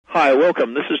Hi,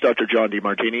 welcome. This is Dr. John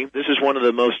DeMartini. This is one of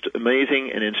the most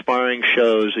amazing and inspiring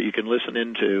shows that you can listen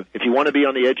into. If you want to be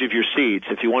on the edge of your seats,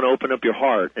 if you want to open up your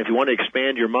heart, if you want to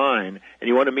expand your mind, and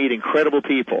you want to meet incredible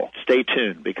people, stay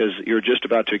tuned because you're just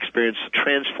about to experience a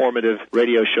transformative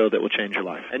radio show that will change your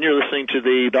life. And you're listening to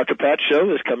the Dr. Pat Show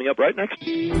that's coming up right next.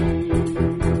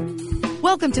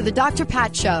 Welcome to the Dr.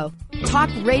 Pat Show.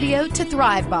 Talk radio to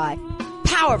thrive by.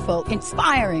 Powerful,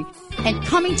 inspiring, and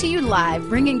coming to you live,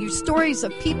 bringing you stories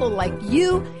of people like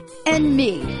you and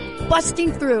me,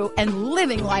 busting through and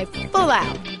living life full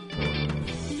out.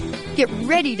 Get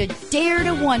ready to dare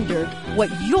to wonder what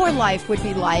your life would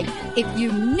be like if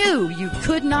you knew you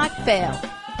could not fail.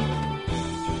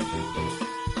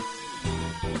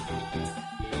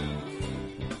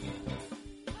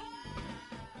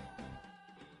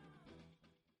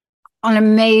 An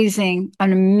amazing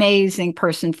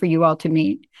person for you all to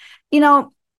meet. You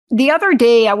know, the other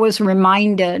day I was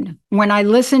reminded when I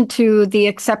listened to the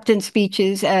acceptance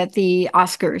speeches at the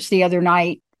Oscars the other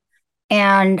night,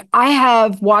 and I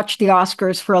have watched the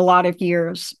Oscars for a lot of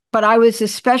years, but I was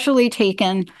especially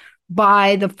taken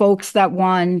by the folks that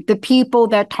won, the people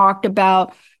that talked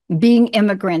about being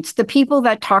immigrants, the people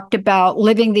that talked about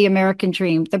living the American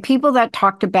dream, the people that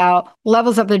talked about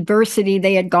levels of adversity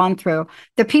they had gone through,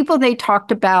 the people they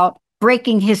talked about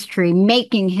breaking history,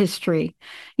 making history,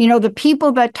 you know, the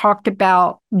people that talked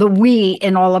about the we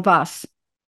in all of us.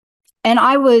 And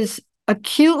I was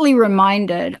acutely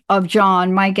reminded of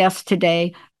John, my guest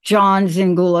today, John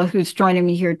Czingula, who's joining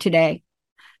me here today.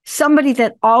 Somebody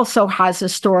that also has a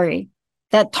story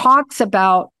that talks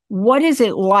about what is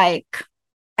it like,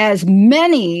 as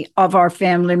many of our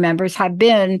family members have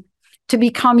been, to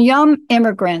become young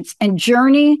immigrants and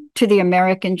journey to the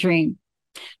American dream.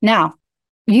 Now,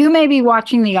 you may be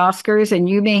watching the Oscars and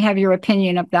you may have your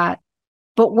opinion of that,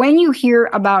 but when you hear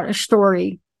about a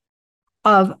story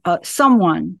of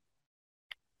someone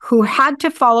who had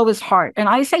to follow his heart, and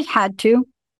I say had to,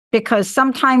 because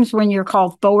sometimes when you're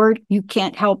called forward, you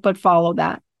can't help but follow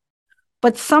that.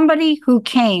 But somebody who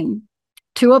came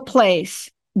to a place,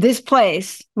 this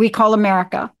place we call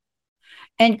America,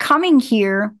 and coming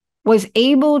here was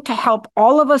able to help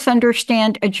all of us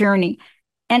understand a journey.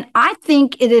 And I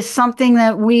think it is something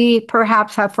that we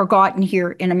perhaps have forgotten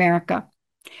here in America.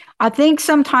 I think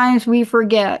sometimes we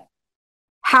forget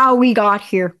how we got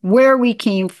here, where we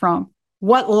came from,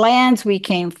 what lands we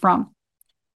came from.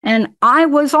 And I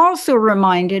was also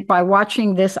reminded by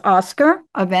watching this Oscar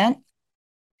event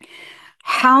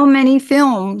how many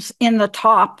films in the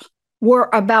top were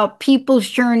about people's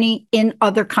journey in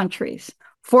other countries.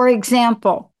 For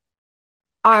example,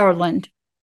 Ireland,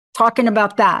 talking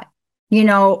about that. You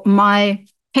know, my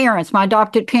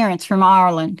adopted parents from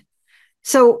Ireland.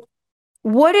 So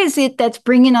what is it that's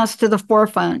bringing us to the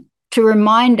forefront to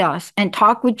remind us and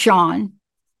talk with John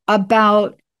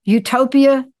about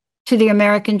utopia to the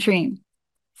American dream,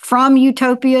 from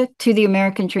utopia to the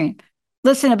American dream?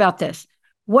 Listen about this.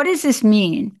 What does this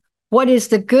mean? What is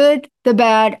the good, the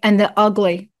bad, and the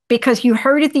ugly? Because you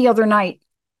heard it the other night.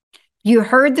 You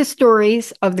heard the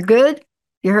stories of the good,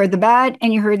 you heard the bad,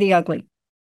 and you heard the ugly.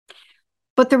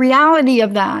 But the reality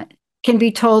of that can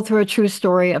be told through a true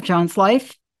story of John's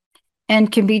life and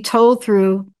can be told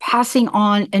through passing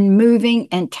on and moving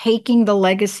and taking the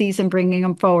legacies and bringing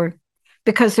them forward,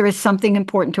 because there is something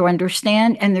important to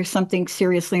understand and there's something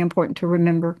seriously important to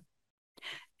remember.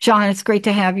 John, it's great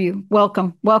to have you.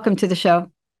 Welcome. Welcome to the show.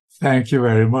 Thank you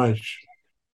very much.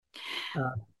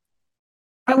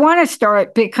 I want to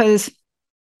start because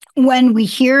when we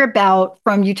hear about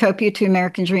From Utopia to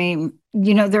American Dream,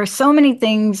 you know, there are so many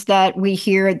things that we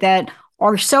hear that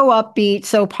are so upbeat,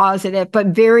 so positive, but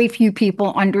very few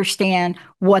people understand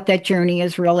what that journey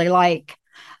is really like.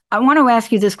 I want to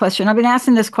ask you this question. I've been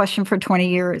asking this question for 20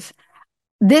 years.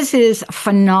 This is a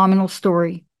phenomenal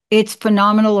story. It's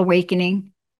phenomenal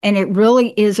awakening, and it really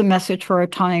is a message for our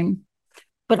time.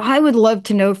 But I would love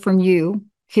to know from you,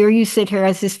 here you sit here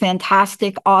as this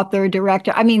fantastic author,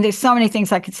 director. I mean, there's so many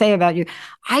things I could say about you.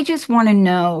 I just want to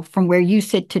know from where you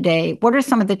sit today, what are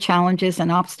some of the challenges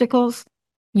and obstacles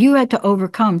you had to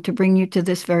overcome to bring you to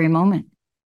this very moment?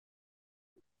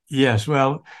 Yes,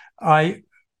 well, I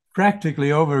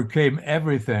practically overcame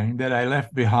everything that I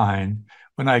left behind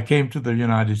when I came to the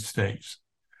United States.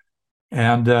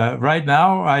 And right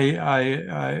now,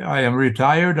 I am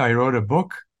retired. I wrote a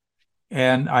book,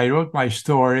 and I wrote my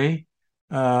story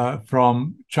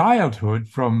from childhood.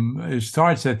 It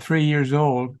starts at 3 years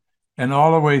old and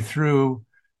all the way through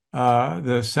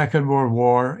the Second World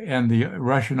War and the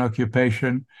Russian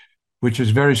occupation, which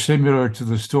is very similar to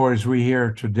the stories we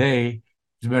hear today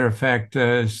As a matter of fact,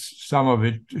 some of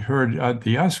it heard at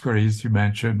the Oscars you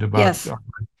mentioned about. Yes.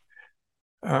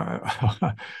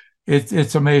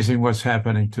 It's amazing what's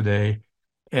happening today,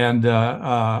 and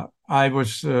I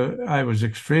was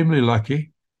extremely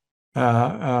lucky.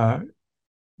 Well,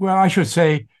 I should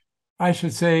say,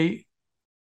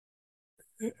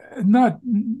 not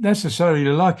necessarily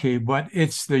lucky, but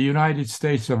it's the United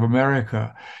States of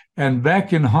America. And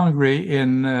back in Hungary,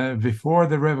 before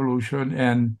the revolution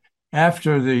and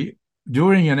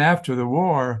during and after the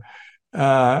war,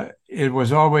 it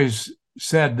was always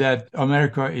said that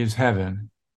America is heaven.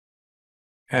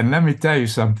 And let me tell you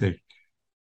something.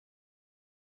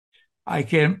 I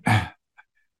came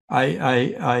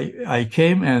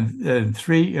and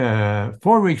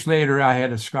 4 weeks later, I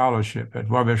had a scholarship at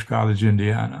Wabash College,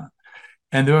 Indiana.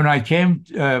 And when I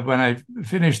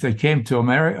finished, I came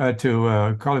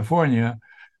to California.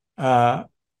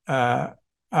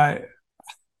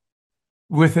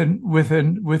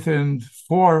 Within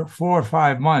 4 or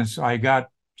 5 months, I got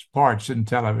parts in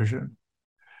television.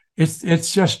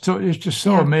 It's just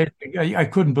so amazing. I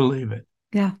couldn't believe it.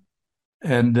 Yeah.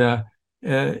 And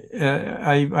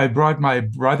I brought my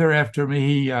brother after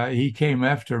me. He came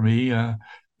after me.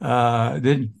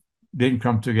 Didn't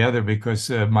come together because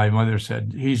my mother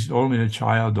said he's only a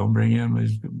child. Don't bring him,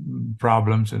 his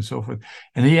problems and so forth.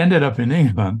 And he ended up in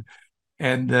England,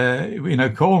 and in a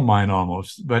coal mine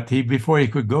almost. But before he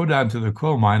could go down to the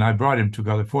coal mine, I brought him to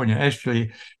California.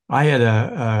 Actually, I had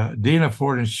a dean of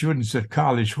foreign students at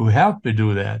college who helped me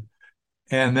do that.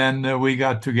 And then we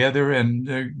got together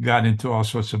and got into all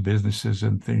sorts of businesses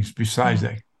and things besides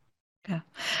that. Yeah.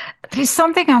 There's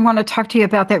something I want to talk to you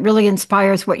about that really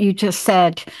inspires what you just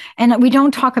said. And we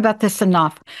don't talk about this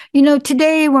enough.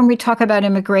 Today when we talk about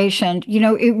immigration,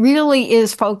 it really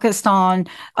is focused on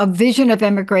a vision of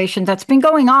immigration that's been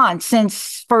going on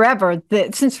since forever.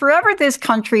 Since forever, this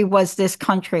country was this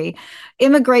country.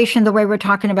 Immigration, the way we're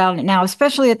talking about it now,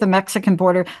 especially at the Mexican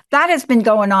border, that has been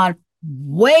going on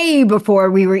way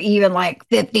before we were even like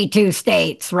 52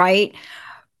 states, right?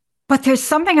 But there's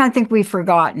something I think we've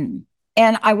forgotten.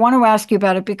 And I want to ask you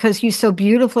about it because you so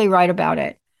beautifully write about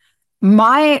it.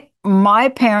 My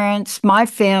parents, my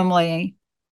family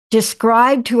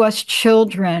described to us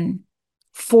children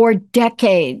for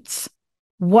decades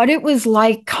what it was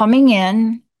like coming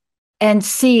in and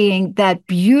seeing that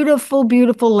beautiful,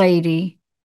 beautiful lady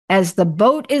as the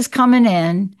boat is coming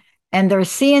in, and they're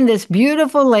seeing this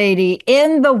beautiful lady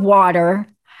in the water.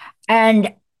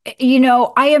 And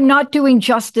I am not doing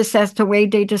justice as to the way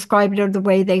they described it or the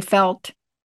way they felt.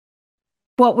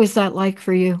 What was that like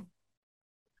for you?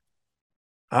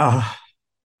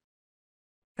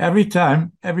 Every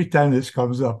time this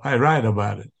comes up, I write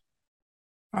about it.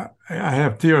 I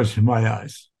have tears in my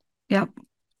eyes. Yep.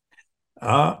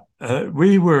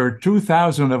 We were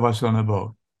 2,000 of us on a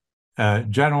boat.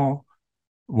 General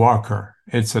Walker.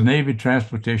 It's a Navy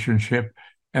transportation ship,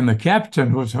 and the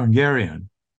captain was Hungarian.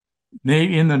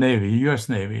 In the Navy, U.S.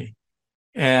 Navy,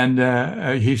 and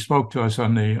he spoke to us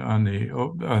on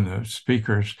the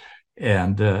speakers,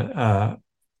 and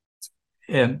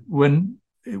when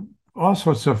all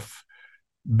sorts of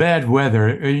bad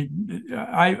weather,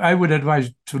 I would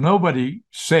advise to nobody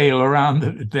sail around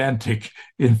the Atlantic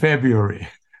in February,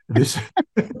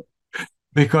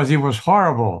 because it was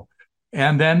horrible,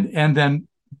 and then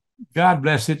God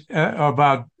bless it,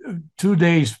 about 2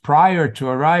 days prior to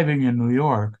arriving in New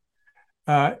York.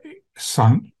 The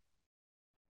sun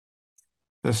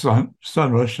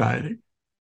was shining,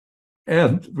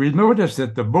 and we noticed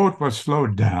that the boat was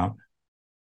slowed down,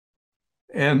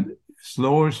 and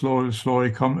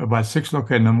slowly come about 6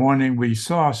 o'clock in the morning, we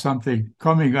saw something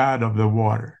coming out of the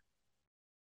water,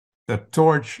 the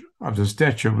torch of the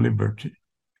Statue of Liberty,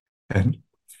 and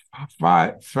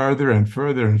further and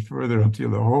further and further until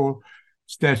the whole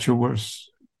statue was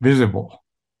visible.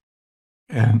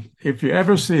 And if you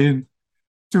ever seen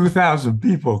 2,000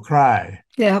 people cry,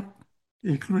 yep,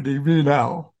 including me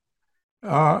now,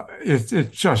 it's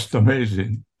just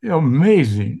amazing,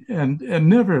 and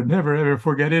never ever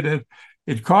forget it.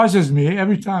 It causes me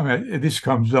every time this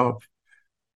comes up.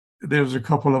 There's a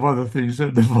couple of other things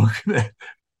in the book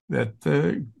that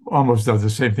almost does the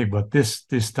same thing, but this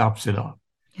tops it off.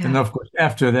 Yeah. And of course,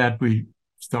 after that, we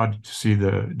started to see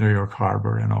the New York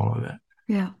Harbor and all of that.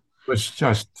 Yeah, it was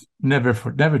just never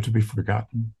to be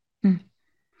forgotten. Mm.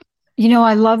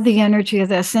 I love the energy of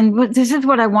this. And this is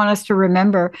what I want us to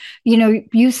remember.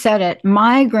 You said it.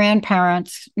 My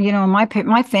grandparents,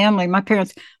 my family, my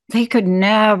parents, they could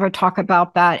never talk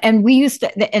about that. And we used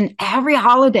to, and every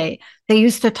holiday, they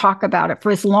used to talk about it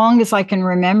for as long as I can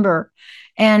remember.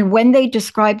 And when they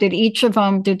described it, each of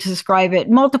them did describe it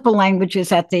multiple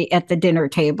languages at the dinner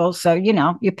table. So,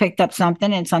 you picked up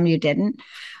something and some you didn't.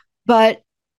 But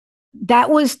that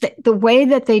was the way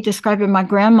that they described it. My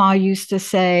grandma used to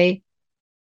say,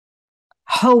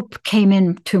 hope came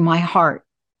into my heart.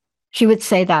 She would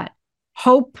say that.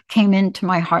 Hope came into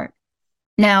my heart.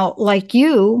 Now, like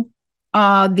you,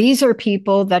 these are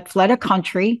people that fled a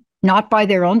country, not by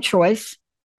their own choice.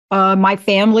 My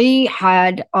family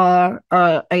had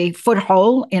a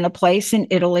foothold in a place in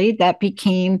Italy that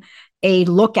became a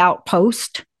lookout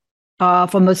post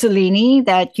for Mussolini,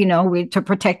 that, to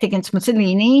protect against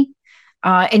Mussolini.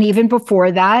 And even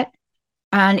before that,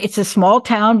 and it's a small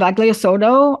town,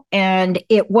 Vagliassoto, and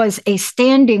it was a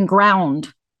standing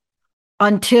ground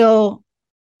until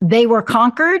they were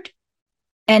conquered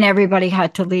and everybody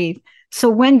had to leave. So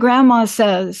when Grandma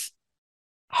says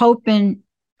hope in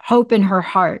her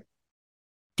heart,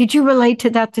 did you relate to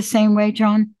that the same way,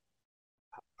 John?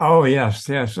 Oh, yes.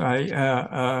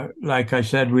 I like I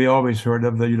said, we always heard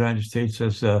of the United States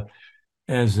as the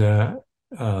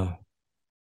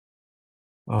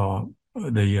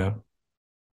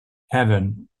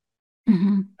heaven.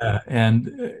 Mm-hmm.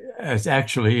 And as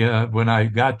actually, when I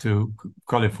got to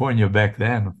California back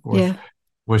then, of course,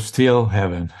 was still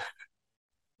heaven.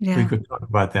 Yeah. We could talk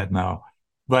about that now.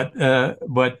 But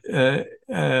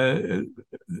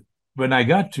when I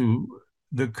got to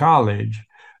the college,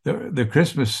 the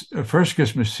first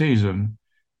Christmas season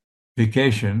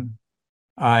vacation,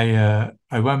 I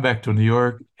went back to New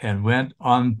York and went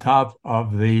on top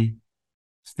of the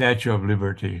Statue of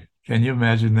Liberty. Can you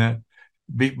imagine that?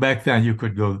 Back then, you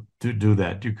could go to do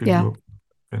that. You could go,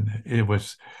 and it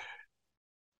was,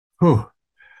 whew,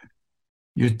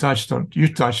 you touched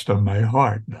on my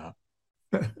heart now.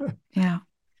 Yeah.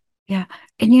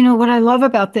 And what I love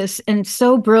about this, and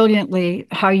so brilliantly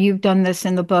how you've done this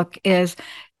in the book, is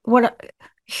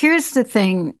here's the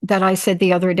thing that I said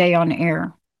the other day on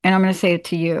air, and I'm going to say it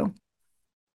to you.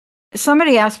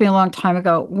 Somebody asked me a long time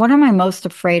ago, what am I most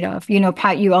afraid of?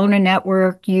 Pat, you own a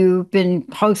network. You've been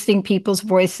hosting People's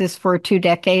Voices for 2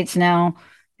 decades now.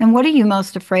 And what are you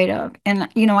most afraid of? And,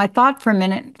 I thought for a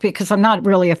minute, because I'm not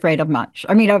really afraid of much.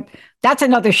 I mean, that's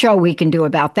another show we can do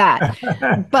about that.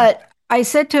 But I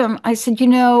said to him,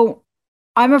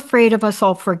 I'm afraid of us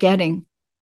all forgetting.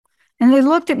 And they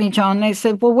looked at me, John, and they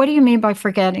said, well, what do you mean by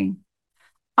forgetting?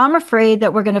 I'm afraid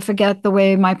that we're going to forget the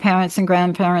way my parents and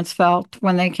grandparents felt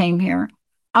when they came here.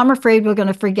 I'm afraid we're going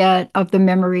to forget of the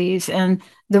memories and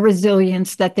the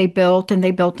resilience that they built, and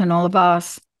they built in all of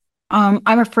us. I'm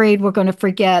afraid we're going to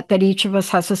forget that each of us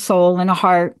has a soul and a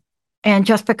heart. And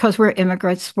just because we're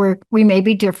immigrants, we may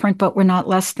be different, but we're not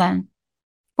less than.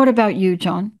 What about you,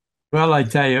 John? Well, I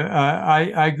tell you,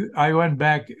 I went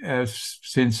back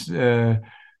since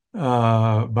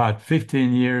about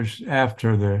 15 years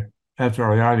after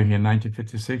arriving in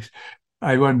 1956.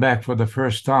 I went back for the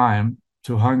first time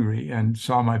to Hungary and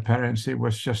saw my parents. It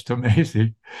was just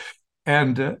amazing,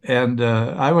 and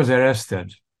I was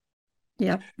arrested.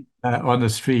 Yep. On the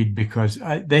street because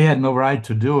they had no right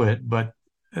to do it, but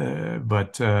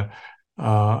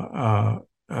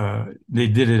they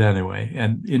did it anyway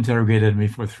and interrogated me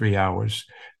for 3 hours,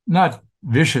 not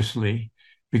viciously,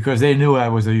 because they knew I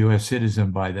was a U.S.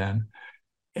 citizen by then,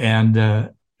 and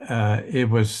it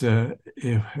was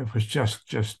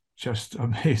just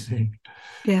amazing.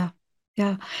 Yeah.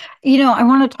 I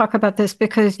want to talk about this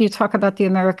because you talk about the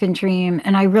American dream,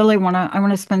 and I really want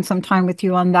to spend some time with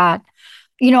you on that.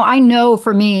 I know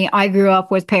for me, I grew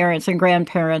up with parents and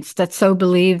grandparents that so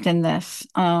believed in this,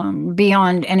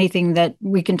 beyond anything that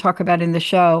we can talk about in the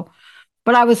show.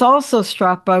 But I was also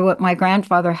struck by what my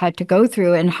grandfather had to go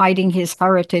through in hiding his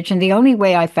heritage. And the only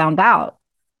way I found out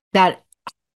that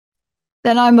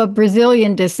I'm of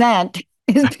Brazilian descent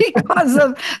is because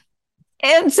of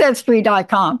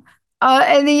Ancestry.com.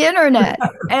 And the internet,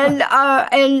 and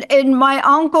my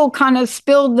uncle kind of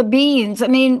spilled the beans. I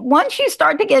mean, once you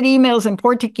start to get emails in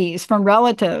Portuguese from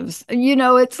relatives,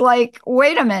 it's like,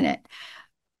 wait a minute.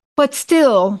 But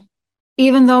still,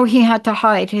 even though he had to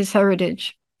hide his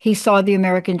heritage, he saw the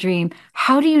American dream.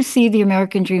 How do you see the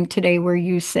American dream today where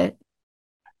you sit?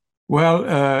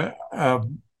 Well,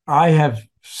 I have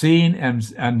seen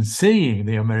and seeing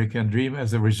the American dream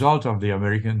as a result of the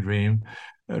American dream.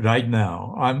 Right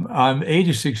now, I'm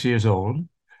 86 years old,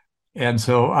 and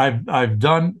so I've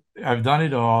done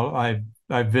it all.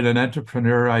 I've been an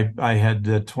entrepreneur. I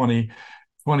had 20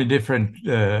 different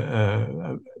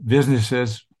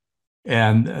businesses,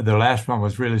 and the last one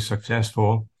was really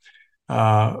successful.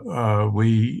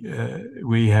 We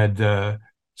had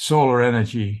solar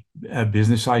energy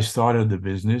business. I started the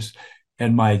business,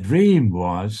 and my dream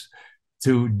was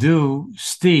to do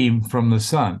steam from the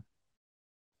sun.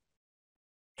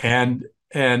 And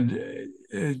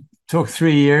it took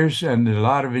 3 years and a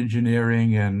lot of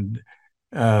engineering and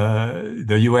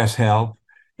the U.S. help.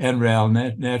 NREL,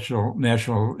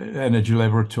 National Energy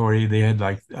Laboratory, they had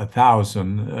like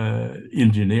 1,000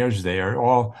 engineers there,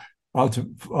 all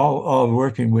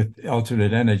working with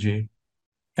alternate energy.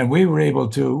 And we were able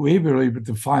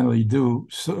to finally do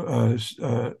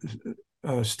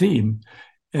steam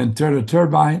and turn a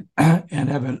turbine and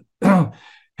have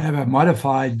a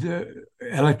modified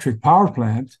electric power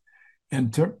plant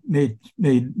and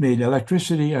made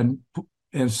electricity and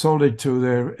sold it to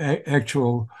their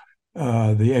actual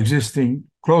the existing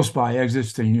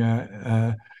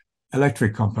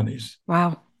electric companies.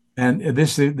 Wow. And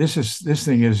this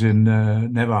thing is in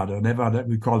Nevada.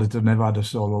 We call it the Nevada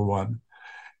Solar One.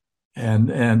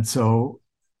 And so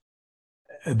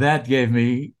that gave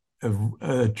me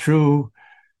a true,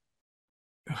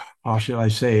 how shall I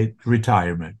say it,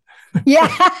 retirement.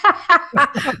 Yeah,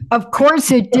 of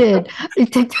course it did.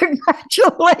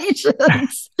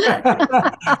 Congratulations.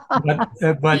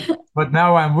 but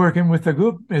now I'm working with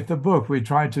the book. We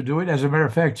tried to do it. As a matter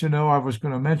of fact, I was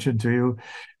going to mention to you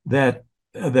that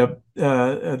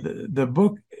the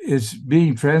book is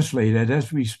being translated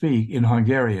as we speak in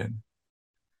Hungarian.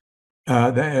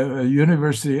 The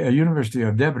University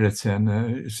of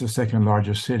Debrecen, it's the second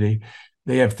largest city.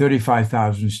 They have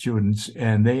 35,000 students,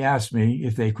 and they asked me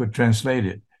if they could translate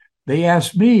it. They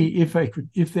asked me if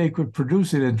they could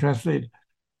produce it and translate it.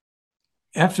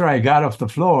 After I got off the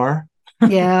floor.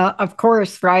 Yeah, of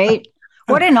course, right?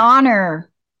 What an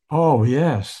honor. Oh,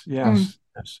 yes. Yeah.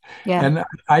 And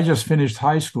I just finished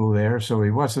high school there, so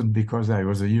it wasn't because I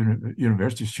was a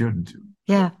university student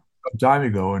some time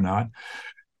ago or not.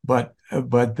 But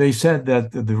they said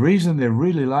that the reason they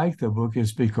really liked the book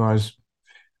is because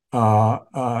a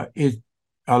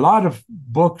lot of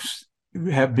books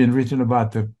have been written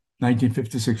about the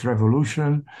 1956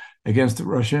 revolution against the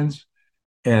Russians,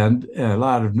 and a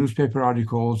lot of newspaper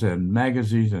articles and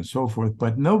magazines and so forth,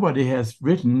 but nobody has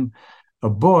written a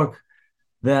book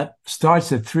that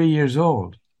starts at 3 years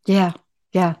old. Yeah.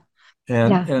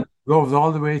 And goes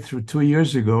all the way through 2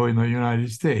 years ago in the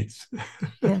United States.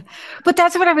 Yeah. But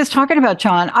that's what I was talking about,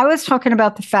 John. I was talking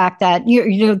about the fact that,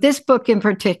 this book in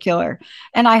particular,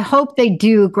 and I hope they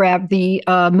do grab the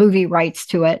movie rights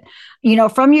to it.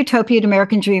 From Utopia to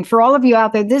American Dream, for all of you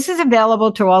out there, this is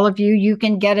available to all of you. You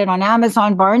can get it on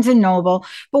Amazon, Barnes and Noble.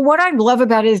 But what I love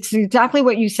about it is exactly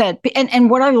what you said. And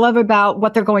what I love about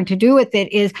what they're going to do with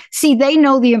it is, they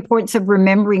know the importance of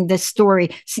remembering this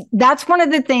story. See, that's one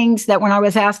of the things that when I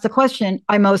was asked the question,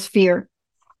 I most fear.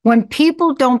 When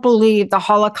people don't believe the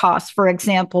Holocaust, for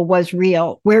example, was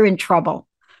real, we're in trouble.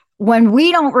 When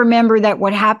we don't remember that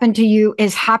what happened to you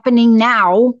is happening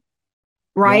now,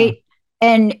 right? Yeah.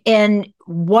 And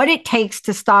what it takes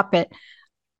to stop it.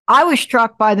 I was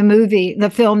struck by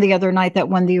the film the other night that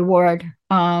won the award,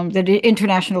 the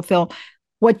international film.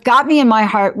 What got me in my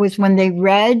heart was when they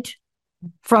read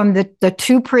from the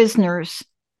two prisoners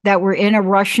that were in a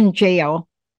Russian jail.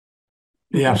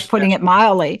 Yes. Putting it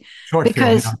mildly.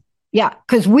 Because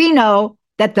we know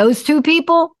that those two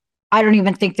people, I don't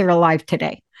even think they're alive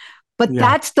today. But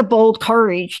that's the bold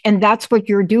courage. And that's what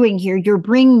you're doing here. You're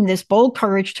bringing this bold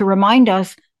courage to remind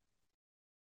us,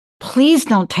 please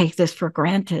don't take this for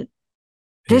granted.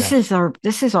 This is our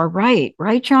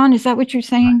right, John? Is that what you're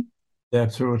saying?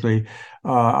 Absolutely.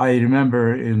 I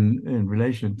remember in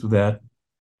relation to that,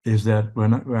 is that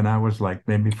when I was like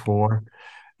maybe 4,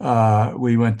 my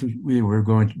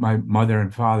mother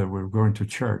and father were going to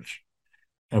church,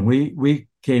 and we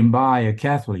came by a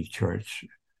Catholic church.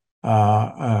 We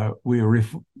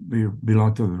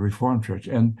belonged to the Reformed Church,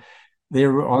 and they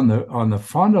were on the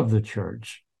front of the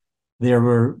church. There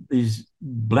were these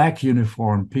black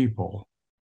uniformed people,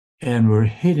 and were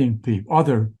hitting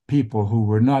other people who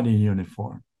were not in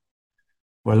uniform.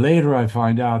 Well, later I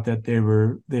find out that they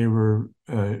were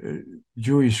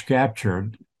Jewish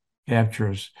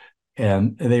captures,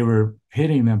 and they were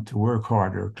hitting them to work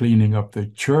harder, cleaning up the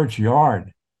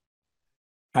churchyard.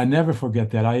 I never forget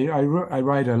that. I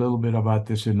write a little bit about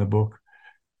this in the book,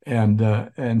 and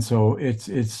so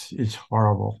it's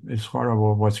horrible. It's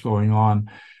horrible what's going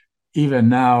on, even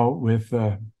now with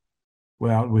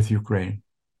Ukraine.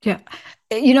 Yeah,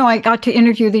 I got to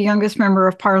interview the youngest member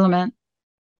of Parliament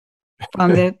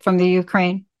from the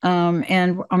Ukraine,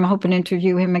 and I'm hoping to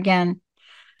interview him again.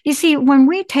 You see, when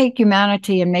we take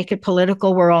humanity and make it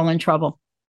political, we're all in trouble.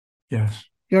 Yes.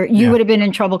 You would have been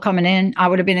in trouble coming in. I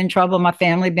would have been in trouble. My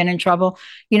family been in trouble.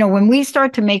 When we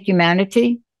start to make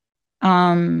humanity,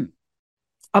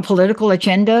 a political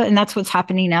agenda, and that's what's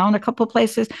happening now in a couple of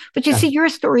places. But you see, your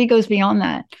story goes beyond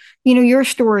that. You know, your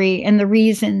story, and the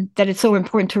reason that it's so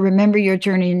important to remember your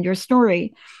journey and your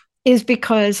story is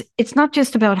because it's not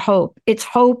just about hope. It's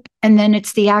hope, and then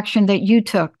it's the action that you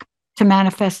took to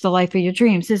manifest the life of your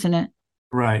dreams, isn't it?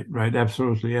 Right, right,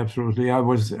 absolutely, absolutely.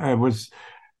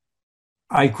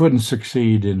 I couldn't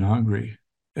succeed in Hungary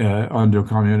under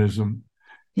communism,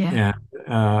 Yeah. and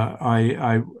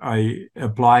I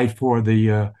applied for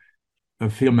the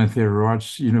Film and Theater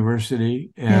Arts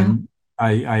University, and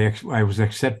I was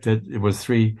accepted. It was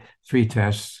three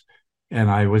tests,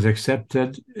 and I was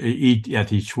accepted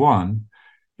at each one,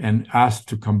 and asked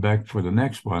to come back for the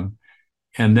next one.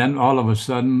 And then all of a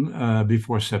sudden,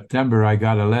 before September, I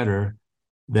got a letter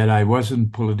that I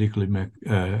wasn't politically.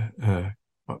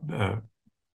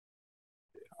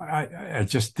 I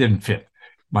just didn't fit.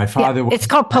 My father was. It's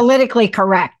called politically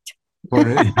correct.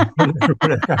 I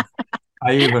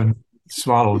even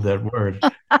swallowed that word.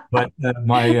 But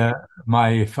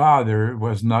my father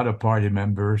was not a party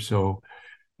member, so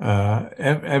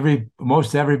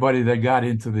most everybody that got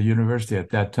into the university at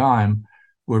that time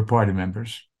were party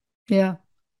members. Yeah.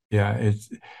 Yeah,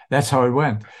 that's how it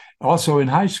went. Also in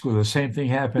high school, the same thing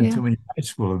happened to me in high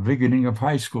school, the beginning of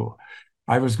high school.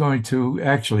 I was going to a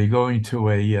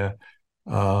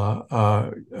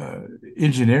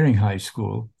engineering high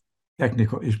school,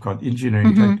 technical. It's called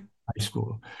engineering technical high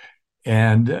school,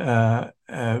 and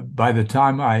by the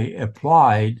time I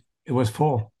applied, it was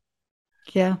full.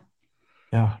 Yeah.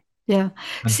 Yeah. Yeah.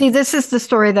 See, this is the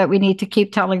story that we need to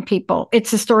keep telling people.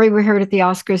 It's a story we heard at the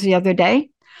Oscars the other day,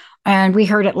 and we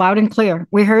heard it loud and clear.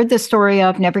 We heard the story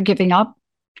of never giving up,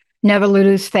 never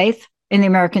lose faith in the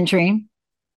American dream.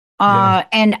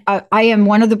 And I am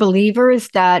one of the believers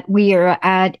that we are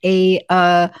at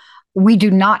we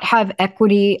do not have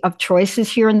equity of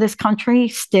choices here in this country.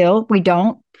 Still, we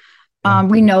don't.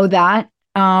 We know that.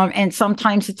 And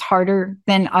sometimes it's harder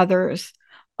than others.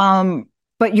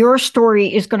 But your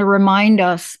story is going to remind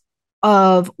us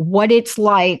of what it's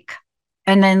like.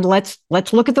 And then let's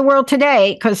look at the world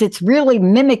today, because it's really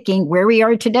mimicking where we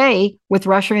are today with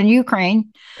Russia and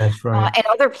Ukraine. That's right. And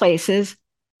other places.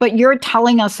 But you're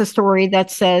telling us a story that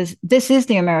says this is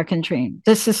the American dream.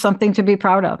 This is something to be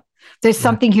proud of. There's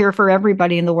something here for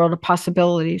everybody in the world of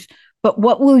possibilities. But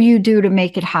what will you do to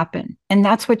make it happen? And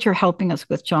that's what you're helping us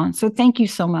with, John. So thank you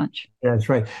so much. That's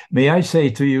right. May I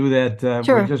say to you that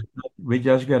Sure. we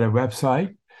just got a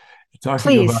website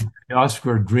talking about the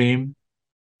Oscar dream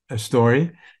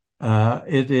story.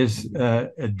 It is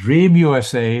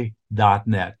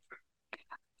dreamusa.net.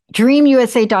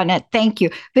 Dreamusa.net. Thank you.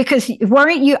 Because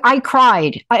weren't you? I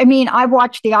cried. I mean, I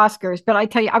watched the Oscars, but I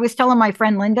tell you, I was telling my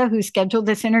friend Linda, who scheduled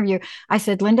this interview, I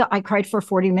said, Linda, I cried for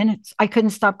 40 minutes. I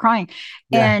couldn't stop crying.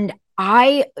 Yeah. And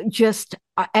I just,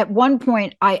 at one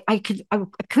point, I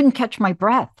couldn't catch my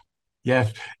breath.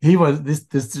 Yes. He was this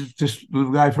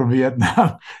little guy from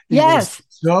Vietnam. He was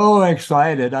so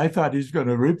excited. I thought he's going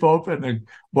to rip open and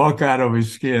walk out of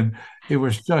his skin. It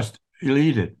was just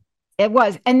elated. It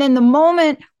was. And then the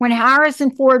moment when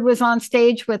Harrison Ford was on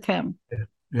stage with him, it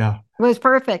was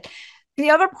perfect.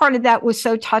 The other part of that was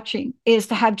so touching is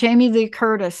to have Jamie Lee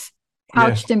Curtis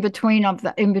couched in between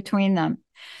them.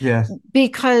 Yes.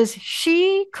 Because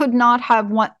she could not have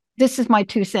won. This is my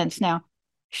 2 cents now.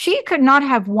 She could not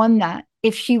have won that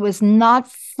if she was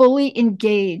not fully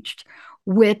engaged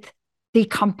with the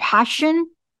compassion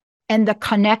and the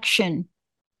connection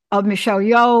of Michelle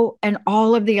Yeoh and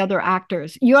all of the other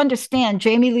actors. You understand,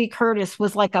 Jamie Lee Curtis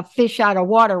was like a fish out of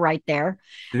water right there.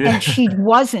 Yeah. And she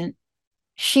wasn't.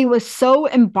 She was so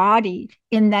embodied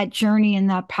in that journey, in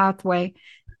that pathway.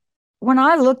 When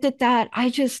I looked at that, I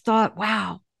just thought,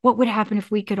 wow, what would happen if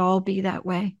we could all be that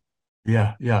way?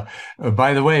 Yeah, yeah.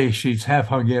 By the way, she's half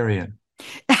Hungarian.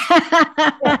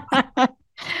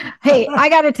 Hey, I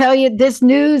got to tell you, this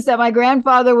news that my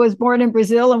grandfather was born in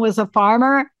Brazil and was a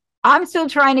farmer, I'm still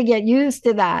trying to get used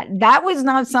to that. That was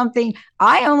not something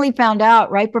I only found out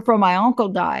right before my uncle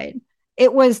died.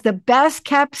 It was the best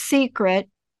kept secret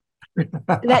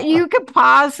that you could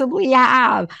possibly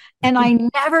have. And I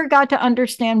never got to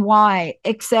understand why,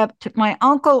 except my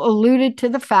uncle alluded to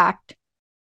the fact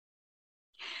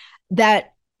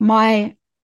that my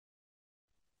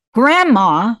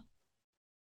grandma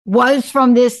was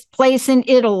from this place in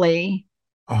Italy,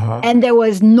 and there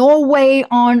was no way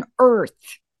on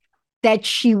earth that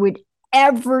she would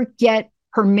ever get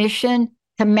permission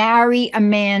to marry a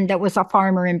man that was a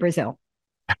farmer in Brazil.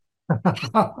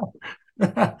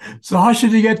 So how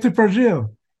should he get to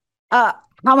Brazil?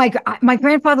 My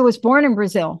grandfather was born in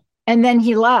Brazil, and then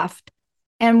he left.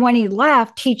 And when he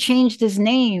left, he changed his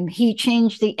name. He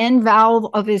changed the N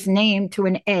vowel of his name to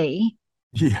an A.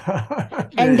 Yeah.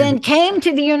 And then came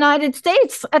to the United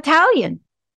States Italian.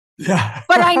 Yeah.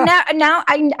 But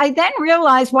I then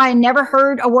realized why I never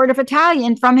heard a word of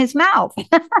Italian from his mouth.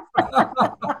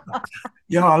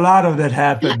 Yeah, a lot of that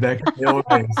happened back in the old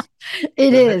days.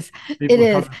 It is. People It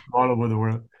is. from all over the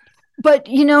world. But,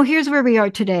 you know, here's where we are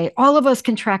today. All of us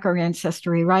can track our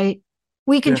ancestry, right?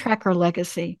 We can Yeah. track our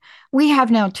legacy. We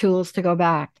have now tools to go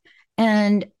back.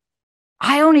 And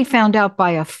I only found out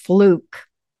by a fluke.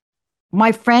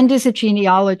 My friend is a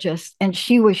genealogist, and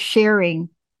she was sharing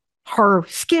her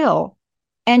skill.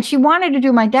 And she wanted to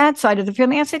do my dad's side of the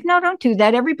family. I said, no, don't do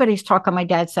that. Everybody's talking my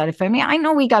dad's side of the family. I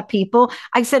know we got people.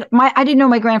 I said, I didn't know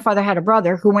my grandfather had a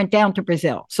brother who went down to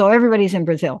Brazil. So everybody's in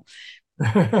Brazil.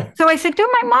 So I said, do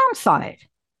my mom's side.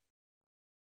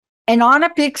 And on a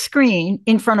big screen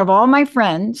in front of all my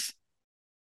friends,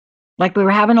 like we were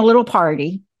having a little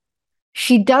party,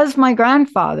 she does my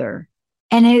grandfather.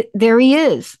 And there he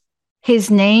is, his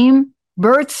name,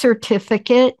 birth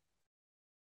certificate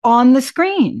on the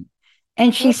screen.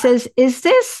 And she says, is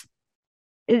this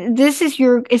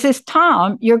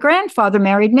Tom, your grandfather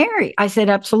married Mary? I said,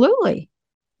 absolutely.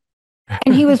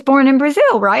 And he was born in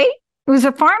Brazil, right? He was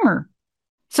a farmer.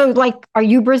 So like, are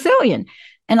you Brazilian?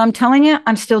 And I'm telling you,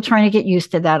 I'm still trying to get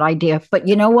used to that idea. But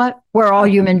you know what? We're all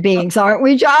human beings, aren't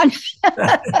we, John?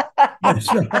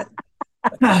 That's right.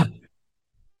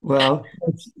 Well,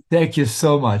 thank you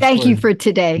so much. Thank you for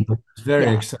today. It's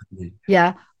very exciting.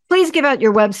 Yeah. Please give out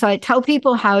your website. Tell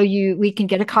people how we can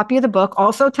get a copy of the book.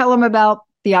 Also tell them about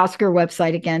the Oscar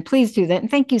website again. Please do that.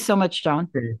 And thank you so much, John.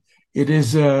 It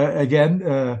is, again,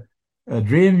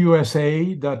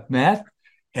 dreamusa.net.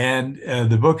 And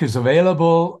the book is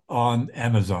available on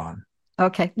Amazon.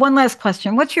 Okay. One last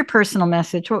question. What's your personal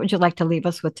message? What would you like to leave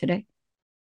us with today?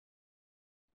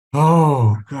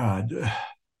 Oh, God.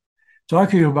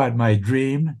 Talking about my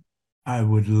dream, I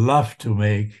would love to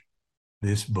make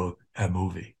this book a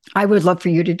movie. I would love for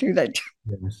you to do that.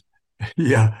 Yes.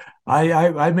 Yeah.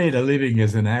 I made a living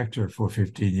as an actor for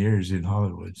 15 years in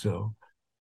Hollywood.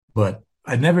 But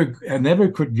I never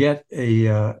could get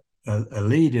a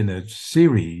lead in a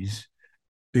series,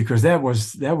 because that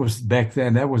was back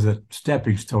then, that was a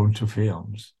stepping stone to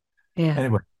films. Yeah.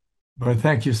 Anyway, but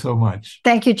thank you so much.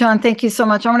 Thank you, John. Thank you so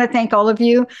much. I want to thank all of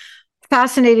you.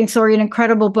 Fascinating story, an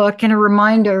incredible book, and a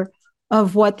reminder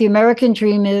of what the American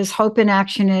dream is, hope in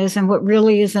action is, and what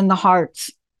really is in the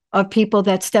hearts of people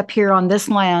that step here on this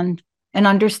land and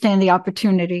understand the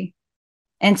opportunity.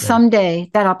 And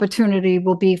someday that opportunity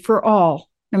will be for all.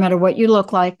 No matter what you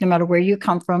look like, no matter where you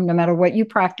come from, no matter what you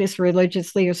practice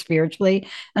religiously or spiritually,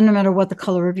 and no matter what the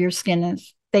color of your skin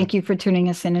is. Thank you for tuning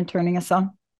us in and turning us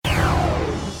on.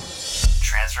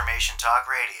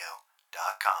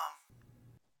 TransformationTalkRadio.com.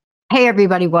 Hey,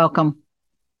 everybody, welcome.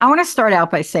 I want to start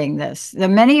out by saying this.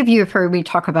 Many of you have heard me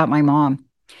talk about my mom.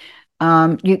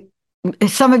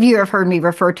 Some of you have heard me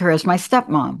refer to her as my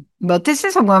stepmom. But this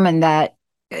is a woman that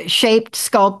shaped,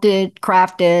 sculpted,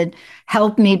 crafted,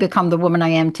 helped me become the woman I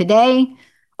am today,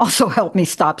 also helped me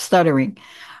stop stuttering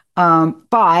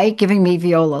by giving me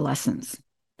viola lessons.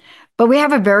 But we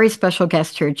have a very special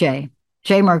guest here, Jay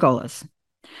Margolis.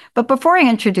 But before I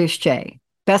introduce Jay,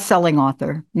 best-selling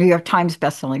author, New York Times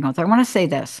best-selling author, I want to say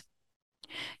this.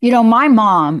 You know, my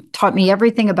mom taught me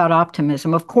everything about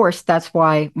optimism. Of course, that's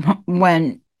why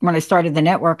when I started the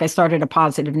network, I started a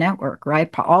positive network, right?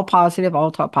 All positive,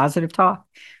 all talk, positive talk.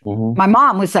 Mm-hmm. My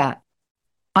mom was that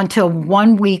until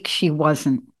 1 week she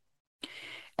wasn't.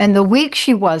 And the week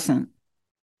she wasn't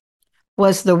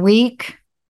was the week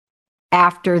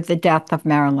after the death of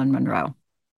Marilyn Monroe.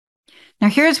 Now,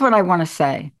 here's what I want to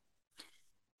say.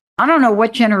 I don't know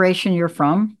what generation you're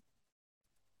from.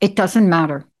 It doesn't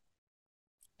matter.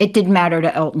 It didn't matter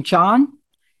to Elton John.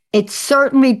 It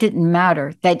certainly didn't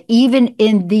matter that even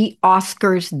in the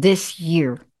Oscars this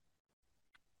year,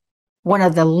 one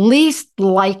of the least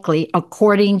likely,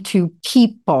 according to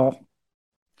People,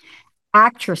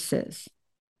 actresses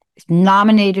is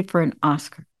nominated for an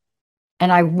Oscar.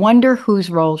 And I wonder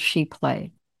whose role she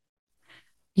played.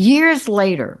 Years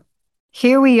later,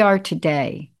 here we are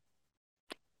today,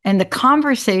 and the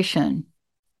conversation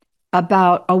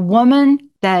about a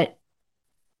woman that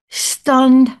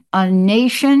stunned a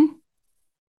nation,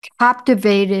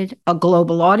 captivated a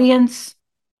global audience,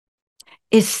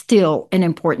 is still an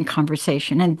important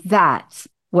conversation. And that's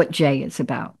what Jay is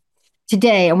about.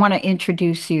 Today, I want to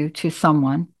introduce you to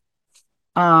someone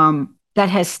that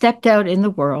has stepped out in the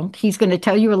world. He's going to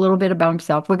tell you a little bit about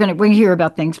himself. We're going to hear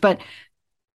about things. But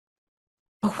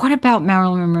what about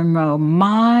Marilyn Monroe?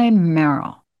 My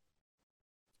Maril.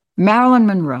 Marilyn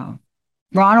Monroe,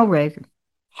 Ronald Reagan,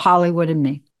 Hollywood, and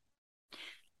me.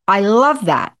 I love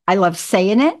that. I love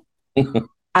saying it.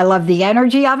 I love the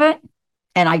energy of it.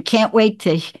 And I can't wait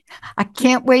to get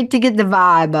the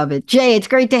vibe of it. Jay, it's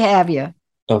great to have you.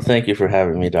 Oh, thank you for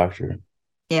having me, Doctor.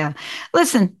 Yeah.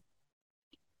 Listen,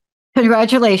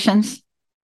 congratulations.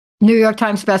 New York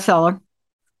Times bestseller.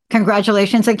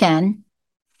 Congratulations again.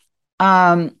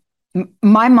 My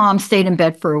mom stayed in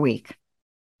bed for a week.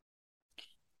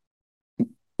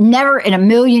 Never in a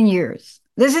million years.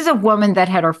 This is a woman that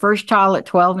had her first child at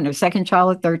 12 and her second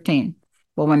child at 13.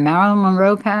 Well, when Marilyn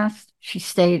Monroe passed, she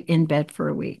stayed in bed for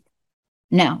a week.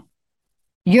 Now,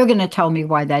 you're going to tell me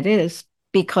why that is,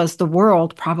 because the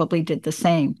world probably did the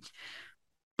same.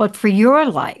 But for your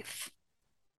life,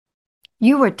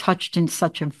 you were touched in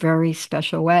such a very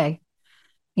special way.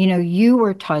 You know, you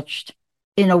were touched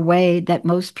in a way that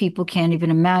most people can't even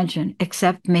imagine,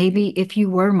 except maybe if you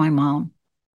were my mom.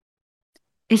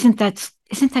 Isn't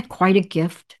that quite a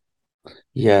gift?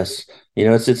 Yes. You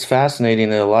know, it's fascinating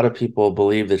that a lot of people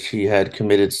believe that she had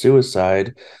committed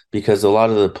suicide because a lot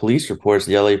of the police reports,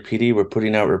 the LAPD were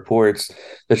putting out reports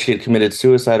that she had committed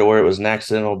suicide or it was an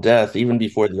accidental death even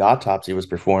before the autopsy was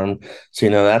performed. So, you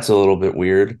know, that's a little bit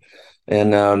weird.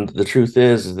 And the truth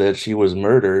is that she was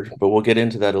murdered, but we'll get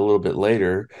into that a little bit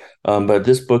later. But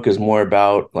this book is more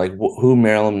about like who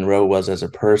Marilyn Monroe was as a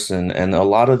person. And a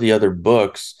lot of the other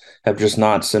books have just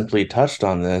not simply touched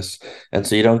on this. And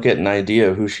so you don't get an idea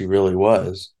of who she really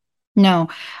was. No,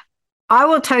 I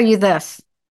will tell you this.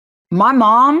 My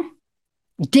mom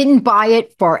didn't buy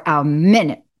it for a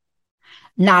minute.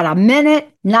 Not a minute,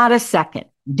 not a second.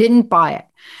 Didn't buy it.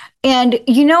 And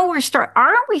you know,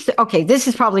 aren't we? Okay, this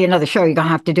is probably another show you're going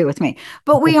to have to do with me.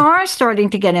 But we are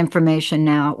starting to get information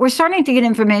now. We're starting to get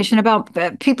information about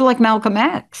people like Malcolm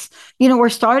X. You know, we're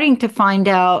starting to find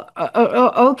out,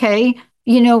 okay,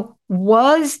 you know,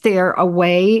 was there a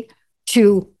way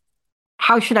to,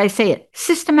 how should I say it,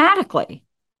 systematically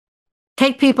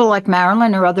take people like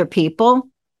Marilyn or other people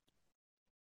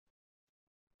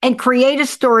and create a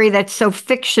story that's so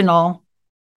fictional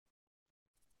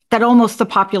that almost the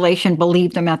population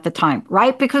believed them at the time,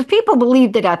 right? Because people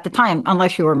believed it at the time,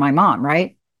 unless you were my mom,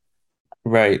 right?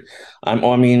 Right.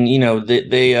 I mean, you know,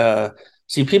 they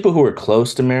see people who were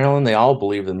close to Marilyn, they all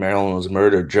believed that Marilyn was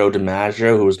murdered. Joe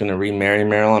DiMaggio, who was going to remarry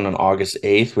Marilyn on August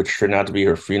 8th, which turned out to be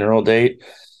her funeral date.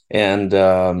 And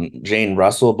Jane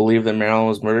Russell believed that Marilyn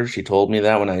was murdered. She told me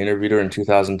that when I interviewed her in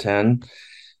 2010.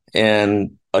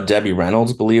 And Debbie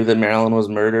Reynolds believed that Marilyn was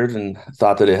murdered and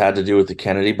thought that it had to do with the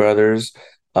Kennedy brothers.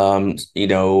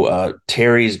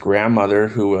 Terry's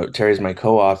grandmother, Terry's my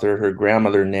co-author, her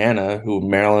grandmother Nana, who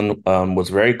Marilyn was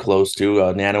very close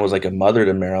to. Nana was like a mother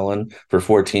to Marilyn for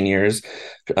 14 years.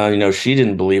 She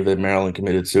didn't believe that Marilyn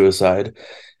committed suicide,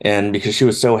 and because she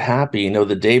was so happy,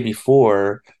 the day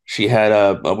before she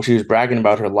was bragging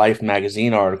about her Life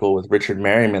magazine article with Richard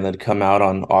Merriman that had come out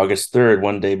on August 3rd,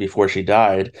 one day before she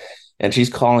died. And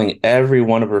she's calling every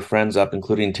one of her friends up,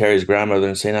 including Terry's grandmother,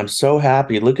 and saying, I'm so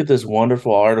happy. Look at this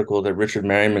wonderful article that Richard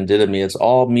Merriman did of me. It's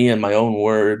all me and my own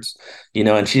words,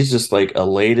 and she's just like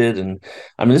elated. And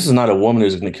I mean, this is not a woman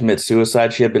who's going to commit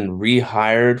suicide. She had been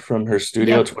rehired from her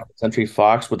studio, Yep. 20th Century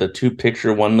Fox, with a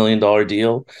 2-picture, $1 million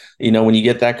deal. When you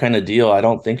get that kind of deal, I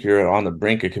don't think you're on the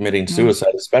brink of committing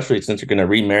suicide, especially since you're going to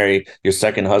remarry your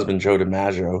second husband, Joe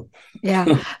DiMaggio.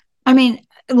 Yeah. I mean,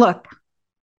 look,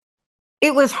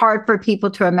 it was hard for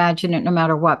people to imagine it no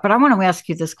matter what. But I want to ask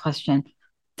you this question.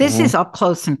 This is up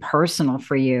close and personal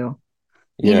for you.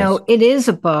 Yes. It is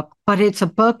a book, but it's a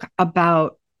book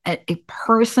about a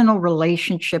personal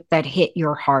relationship that hit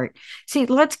your heart. See,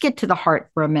 let's get to the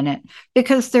heart for a minute,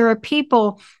 because there are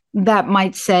people that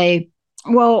might say,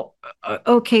 well,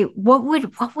 okay, what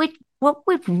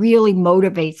would really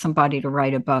motivate somebody to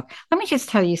write a book? Let me just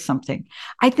tell you something.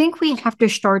 I think we have to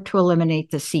start to eliminate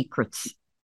the secrets.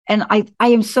 And I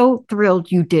am so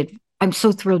thrilled you did. I'm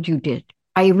so thrilled you did.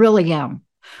 I really am.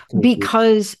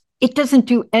 Because it doesn't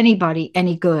do anybody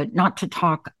any good not to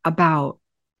talk about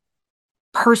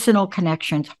personal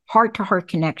connections, heart-to-heart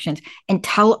connections, and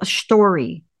tell a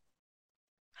story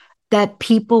that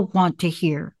people want to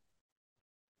hear.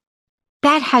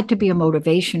 That had to be a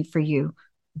motivation for you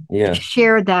to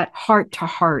share that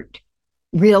heart-to-heart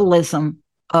realism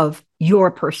of your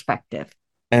perspective.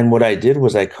 And what I did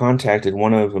was I contacted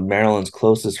one of Marilyn's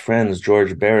closest friends,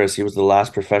 George Barris. He was the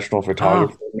last professional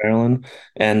photographer in Maryland.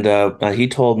 And he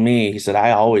told me, he said,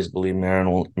 I always believed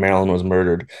Marilyn was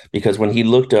murdered, because when he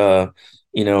looked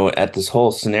at this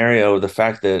whole scenario, the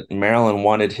fact that Marilyn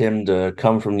wanted him to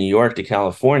come from New York to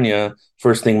California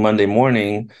first thing Monday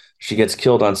morning, she gets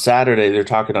killed on Saturday. They're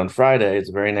talking on Friday. It's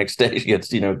the very next day she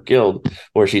gets, killed,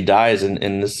 or she dies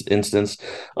in this instance,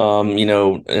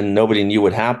 and nobody knew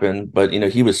what happened. But,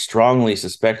 he was strongly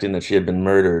suspecting that she had been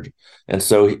murdered. And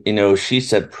so, she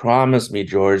said, promise me,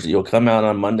 George, that you'll come out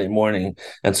on Monday morning.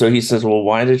 And so he says, well,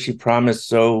 why did she promise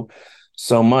so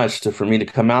much for me to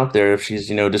come out there if she's,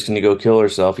 just going to go kill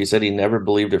herself? He said he never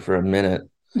believed it for a minute.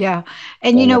 Yeah.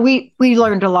 And, we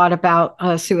learned a lot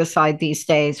about suicide these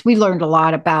days. We learned a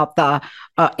lot about the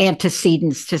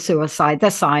antecedents to suicide,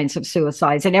 the signs of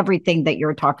suicides, and everything that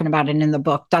you're talking about and in the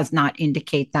book does not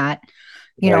indicate that.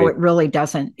 Right. It really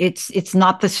doesn't. It's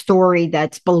not the story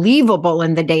that's believable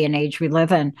in the day and age we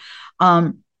live in.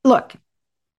 Look,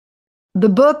 the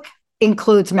book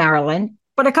includes Marilyn,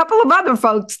 but a couple of other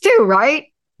folks too, right?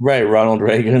 Right, Ronald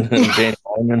Reagan and Jane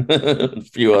Wyman, a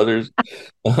few others.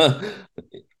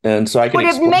 And so I can.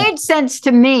 But it made sense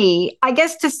to me. I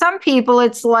guess to some people,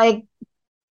 it's like,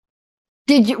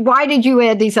 why did you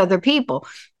add these other people?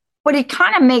 But it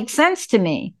kind of makes sense to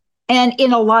me, and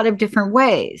in a lot of different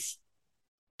ways.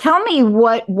 Tell me,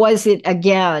 what was it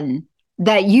again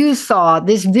that you saw,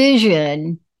 this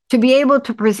vision to be able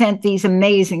to present these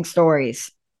amazing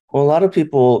stories? Well, a lot of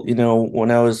people, when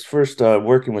I was first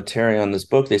working with Terry on this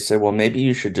book, they said, well, maybe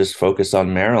you should just focus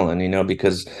on Marilyn,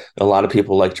 because a lot of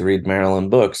people like to read Marilyn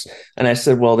books. And I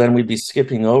said, well, then we'd be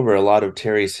skipping over a lot of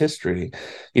Terry's history.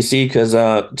 You see, because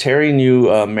Terry knew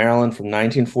Marilyn from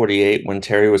 1948 when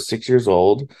Terry was 6 years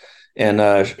old.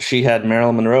 And she had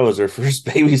Marilyn Monroe as her first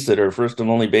babysitter, first and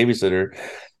only babysitter.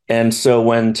 And so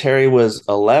when Terry was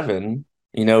 11,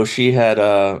 she had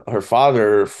her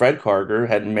father, Fred Karger,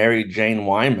 had married Jane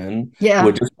Wyman, who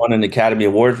had just won an Academy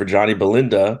Award for Johnny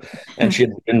Belinda. And she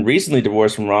had been recently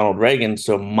divorced from Ronald Reagan.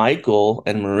 So Michael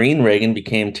and Maureen Reagan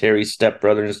became Terry's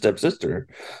stepbrother and stepsister.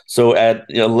 So at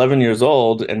 11 years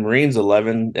old, and Maureen's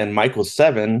 11 and Michael's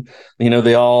 7,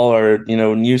 they all are,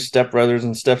 new stepbrothers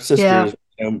and stepsisters. Yeah.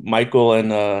 Michael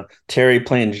and Terry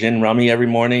playing gin rummy every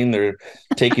morning. They're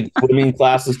taking swimming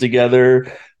classes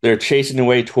together. They're chasing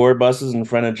away tour buses in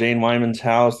front of Jane Wyman's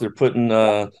house. They're putting,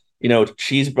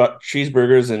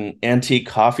 cheeseburgers and antique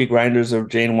coffee grinders of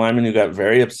Jane Wyman, who got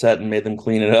very upset and made them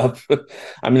clean it up.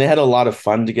 I mean, they had a lot of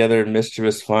fun together,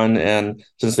 mischievous fun. And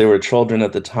since they were children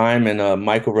at the time, and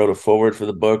Michael wrote a foreword for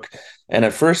the book. And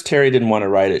at first, Terry didn't want to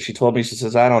write it. She told me, she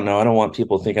says, I don't know. I don't want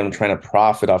people thinking I'm trying to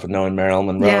profit off of knowing Marilyn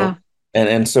Monroe. Yeah.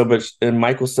 And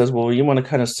Michael says, well, you want to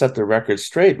kind of set the record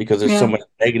straight because there's so much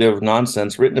negative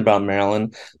nonsense written about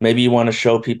Marilyn. Maybe you want to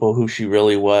show people who she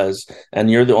really was,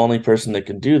 and you're the only person that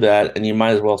can do that, and you might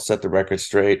as well set the record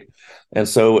straight. And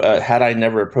so had I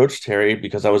never approached Terry,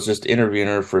 because I was just interviewing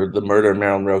her for The Murder of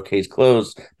Marilyn Monroe Case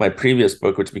Closed, my previous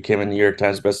book, which became a New York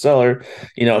Times bestseller,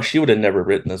 she would have never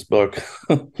written this book.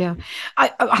 Yeah.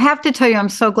 I have to tell you, I'm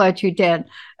so glad you did,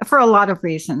 for a lot of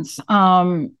reasons.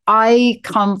 I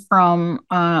come from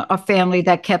a family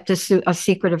that kept a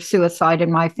secret of suicide in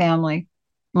my family,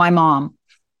 my mom.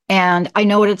 And I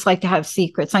know what it's like to have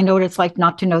secrets. I know what it's like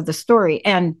not to know the story.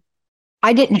 And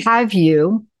I didn't have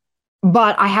you,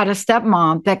 but I had a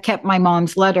stepmom that kept my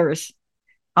mom's letters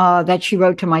that she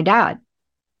wrote to my dad.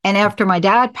 And after my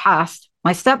dad passed,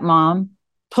 my stepmom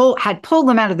had pulled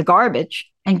them out of the garbage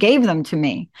and gave them to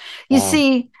me. You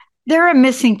see, there are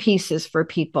missing pieces for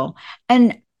people.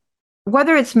 And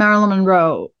whether it's Marilyn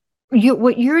Monroe,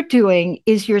 what you're doing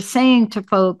is you're saying to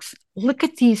folks, look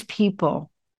at these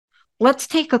people. Let's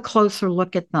take a closer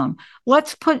look at them.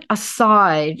 Let's put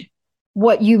aside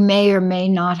what you may or may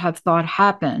not have thought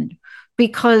happened,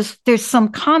 because there's some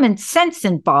common sense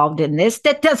involved in this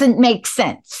that doesn't make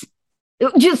sense.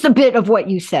 Just a bit of what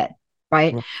you said,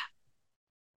 right?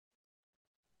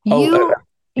 Go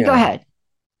ahead.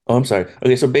 Oh, I'm sorry.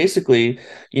 Okay, so basically,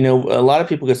 a lot of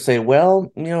people could say,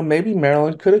 well, maybe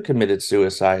Marilyn could have committed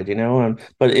suicide,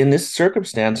 but in this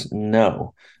circumstance,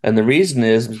 no. And the reason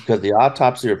is because the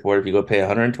autopsy report, if you go pay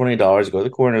 $120, go to the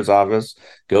coroner's office,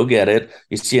 go get it,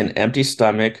 you see an empty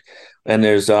stomach, and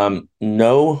there's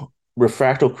no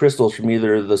refractal crystals from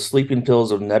either the sleeping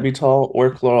pills of Nebutol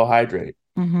or chloral hydrate.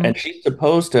 Mm-hmm. And she's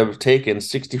supposed to have taken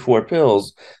 64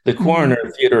 pills. The coroner,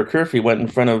 Theodore Curfey, went in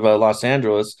front of Los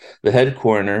Angeles, the head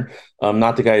coroner,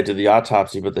 not the guy who did the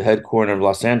autopsy, but the head coroner of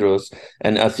Los Angeles.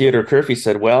 And Theodore Curfey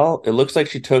said, well, it looks like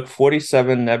she took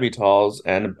 47 Nebutols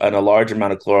and a large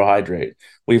amount of chlorohydrate.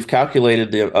 We've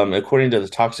calculated according to the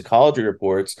toxicology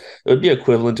reports, it would be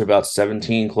equivalent to about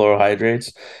 17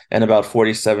 chlorohydrates and about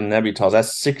 47 Nebutols.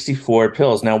 That's 64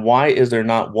 pills. Now, why is there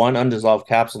not one undissolved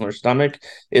capsule in her stomach?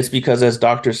 It's because, as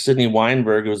Dr. Sidney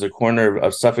Weinberg, who was the coroner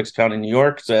of Suffolk County, New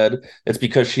York, said, it's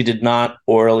because she did not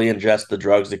orally ingest the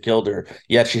drugs that killed her.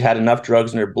 Yet she had enough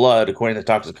drugs in her blood, according to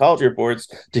toxicology reports,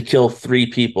 to kill 3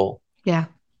 people. Yeah.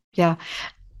 Yeah.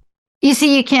 You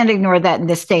see, you can't ignore that in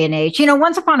this day and age.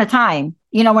 Once upon a time,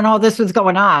 when all this was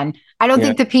going on, I don't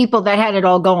think the people that had it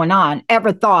all going on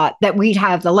ever thought that we'd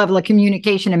have the level of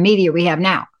communication and media we have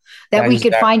now, that we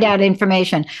could find out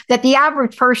information, that the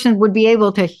average person would be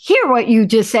able to hear what you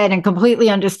just said and completely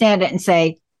understand it and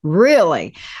say,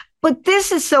 really? But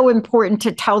this is so important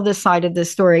to tell this side of the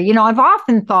story. I've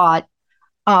often thought,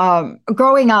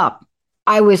 growing up,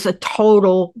 I was a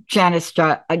total Janis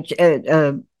Joplin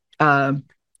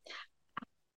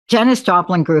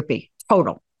groupie,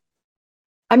 total.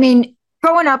 I mean,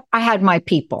 growing up, I had my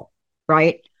people,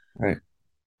 right? Right.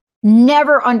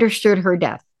 Never understood her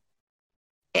death.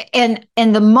 And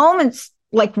the moments,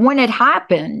 like when it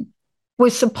happened,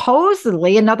 was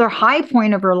supposedly another high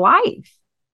point of her life.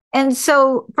 And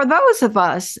so for those of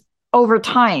us over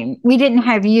time, we didn't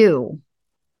have you.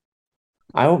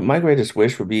 My greatest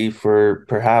wish would be for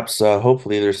perhaps,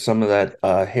 hopefully, there's some of that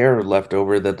hair left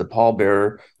over that the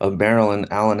pallbearer of Marilyn,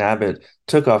 Alan Abbott,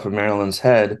 took off of Marilyn's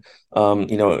head.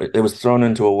 It was thrown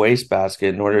into a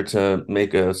wastebasket in order to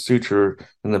make a suture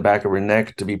in the back of her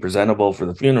neck to be presentable for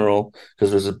the funeral, because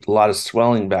there's a lot of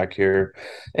swelling back here.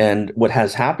 And what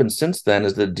has happened since then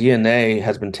is the DNA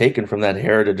has been taken from that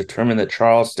hair to determine that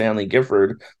Charles Stanley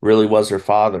Gifford really was her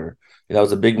father. That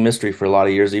was a big mystery for a lot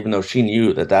of years, even though she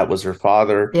knew that was her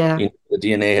father. Yeah. The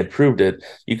DNA had proved it.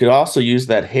 You could also use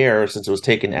that hair, since it was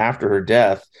taken after her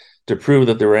death, to prove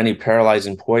that there were any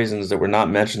paralyzing poisons that were not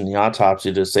mentioned in the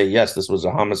autopsy, to say, yes, this was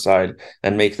a homicide,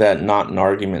 and make that not an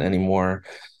argument anymore.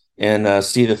 And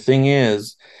see, the thing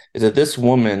is that this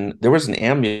woman, there was an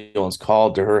ambulance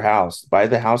called to her house by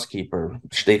the housekeeper.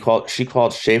 She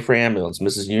called Schaefer Ambulance.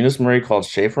 Mrs. Eunice Murray called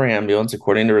Schaefer Ambulance,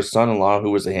 according to her son-in-law,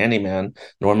 who was a handyman,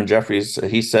 Norman Jeffries.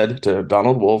 He said to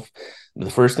Donald Wolfe,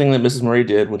 the first thing that Mrs. Murray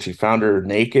did when she found her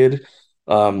naked,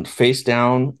 face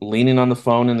down, leaning on the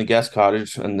phone in the guest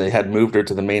cottage, and they had moved her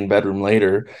to the main bedroom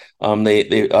later.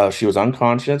 She was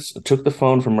unconscious, took the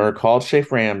phone from her, called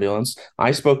Schaefer Ambulance.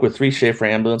 I spoke with 3 Schaefer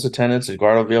Ambulance attendants,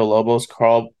 Eduardo Villalobos,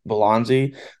 Carl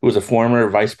Belanzi, who was a former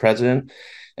vice president.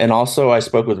 And also I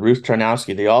spoke with Ruth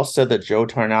Tarnowski. They all said that Joe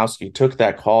Tarnowski took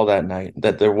that call that night,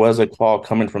 that there was a call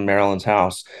coming from Marilyn's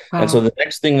house. Wow. And so the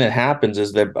next thing that happens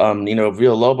is that,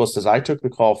 Villalobos says, I took the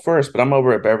call first, but I'm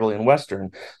over at Beverly and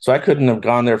Western. So I couldn't have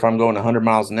gone there if I'm going 100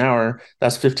 miles an hour.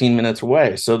 That's 15 minutes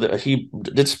away. So he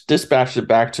dispatched it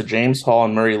back to James Hall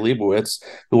and Murray Leibowitz,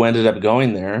 who ended up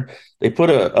going there. They put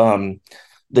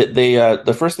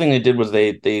the first thing they did was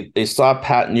they saw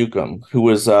Pat Newcomb, who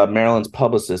was Marilyn's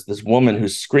publicist, this woman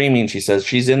who's screaming. She says,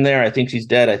 she's in there. I think she's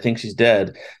dead. I think she's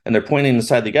dead. And they're pointing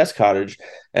inside the guest cottage,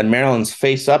 and Marilyn's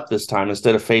face up this time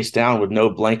instead of face down, with no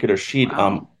blanket or sheet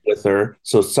with her.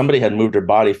 So somebody had moved her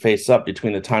body face up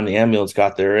between the time the ambulance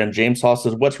got there. And James Hall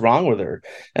says, what's wrong with her?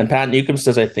 And Pat Newcomb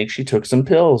says, I think she took some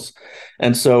pills.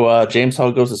 And so James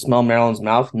Hall goes to smell Marilyn's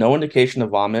mouth. No indication of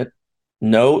vomit.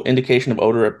 No indication of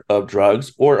odor of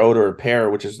drugs or odor of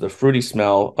pear, which is the fruity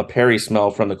smell, a perry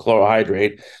smell from the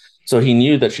chlorohydrate. So he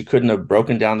knew that she couldn't have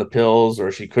broken down the pills,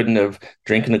 or she couldn't have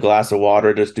drinking a glass of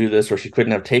water to do this, or she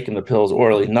couldn't have taken the pills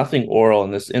orally. Nothing oral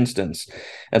in this instance.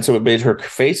 And so it made her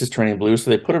face is turning blue. So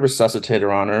they put a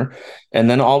resuscitator on her. And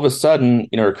then all of a sudden,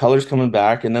 her color's coming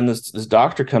back. And then this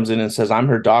doctor comes in and says, I'm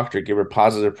her doctor, give her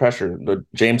positive pressure. But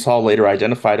James Hall later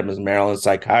identified him as Marilyn's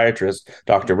psychiatrist,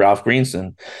 Dr. Ralph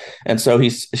Greenson. And so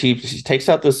he takes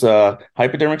out this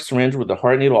hypodermic syringe with the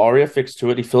heart needle already affixed to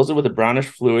it. He fills it with a brownish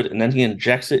fluid, and then he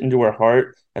injects it into her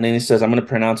heart. And then he says, I'm going to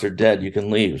pronounce her dead. You can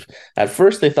leave. At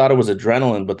first, they thought it was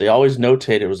adrenaline, but they always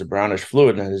notate it was a brownish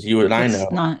fluid. And as you and I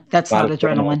know, that's not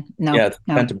adrenaline. No. Yeah, it's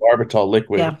pentobarbital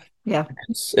liquid. Yeah. Yeah.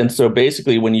 And so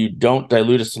basically, when you don't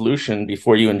dilute a solution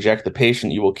before you inject the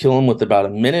patient, you will kill him with about a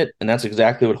minute. And that's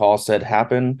exactly what Hall said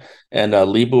happened. And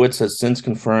Leibowitz has since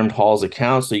confirmed Hall's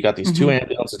account. So you got these 2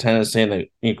 ambulance attendants saying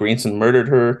that Greenson murdered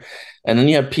her. And then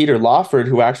you have Peter Lawford,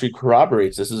 who actually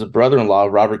corroborates. This is a brother-in-law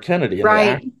of Robert Kennedy.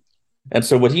 Right. And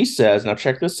so what he says, now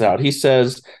check this out. He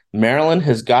says Marilyn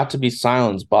has got to be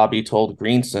silenced, Bobby told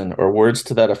Greenson, or words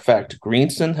to that effect.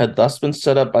 Greenson had thus been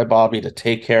set up by Bobby to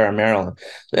take care of Marilyn.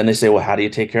 And they say, well, how do you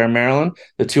take care of Marilyn?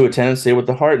 The two attendants say with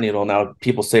the heart needle. Now,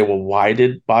 people say, well, why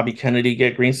did Bobby Kennedy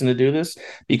get Greenson to do this?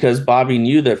 Because Bobby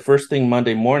knew that first thing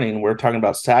Monday morning, we're talking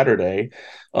about Saturday,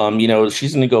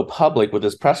 she's going to go public with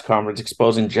this press conference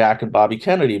exposing Jack and Bobby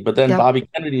Kennedy. But then Bobby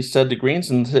Kennedy said to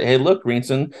Greenson, hey, look,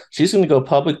 Greenson, she's going to go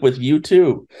public with you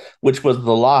too, which was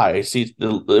the lie. See,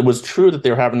 it was true that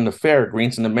they were having an affair,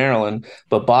 Greenson and Marilyn,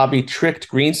 but Bobby tricked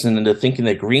Greenson into thinking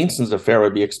that Greenson's affair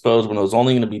would be exposed when it was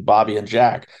only going to be Bobby and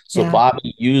Jack. So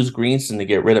Bobby used Greenson to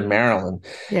get rid of Marilyn.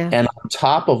 Yeah. And on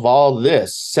top of all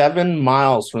this, 7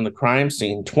 miles from the crime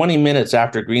scene, 20 minutes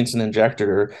after Greenson injected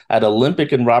her at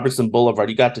Olympic and Robertson Boulevard,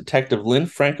 you got Detective Lynn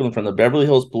Franklin from the Beverly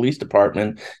Hills Police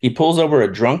Department. He pulls over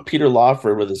a drunk Peter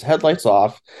Lawford with his headlights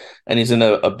off, and he's in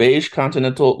a beige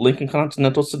Lincoln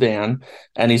Continental sedan,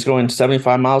 and he's going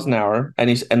 75 miles an hour. And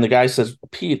the guy says,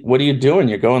 Pete, what are you doing?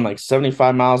 You're going like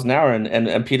 75 miles an hour.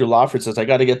 And Peter Lawford says, I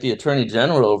got to get the Attorney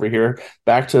General over here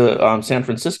back to San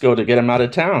Francisco to get him out of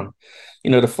town.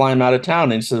 To fly him out of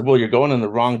town. And he says, well, you're going in the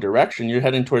wrong direction. You're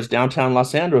heading towards downtown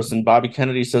Los Angeles. And Bobby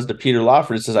Kennedy says to Peter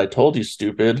Lawford, he says, I told you,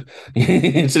 stupid.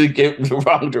 He gave the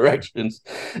wrong directions.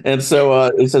 And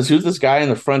so he says, who's this guy in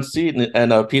the front seat?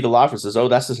 And Peter Lawford says, oh,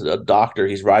 that's just a doctor.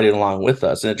 He's riding along with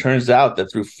us. And it turns out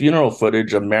that through funeral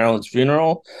footage of Marilyn's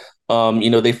funeral,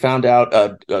 they found out,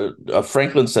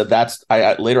 Franklin said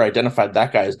I later identified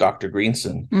that guy as Dr.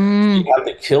 Greenson. You got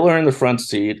the killer in the front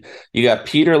seat. You got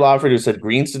Peter Lawford, who said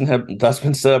Greenson had thus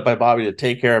been set up by Bobby to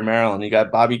take care of Marilyn. You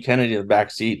got Bobby Kennedy in the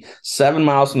back seat, 7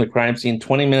 miles from the crime scene,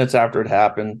 20 minutes after it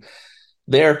happened.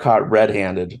 They're caught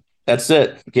red-handed. That's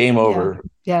it. Game over.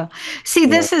 Yeah. See,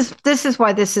 this is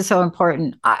why this is so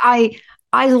important. I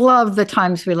love the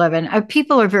times we live in.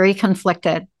 People are very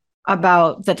conflicted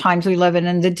about the times we live in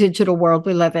and the digital world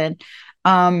we live in.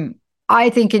 I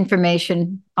think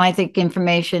information,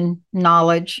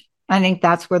 knowledge, I think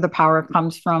that's where the power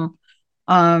comes from.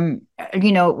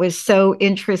 It was so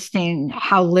interesting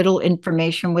how little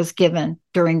information was given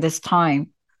during this time.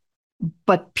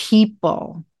 But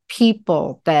people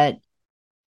that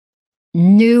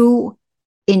knew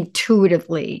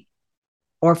intuitively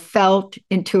or felt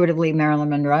intuitively Marilyn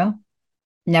Monroe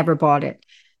never bought it.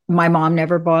 My mom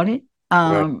never bought it.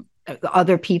 Right.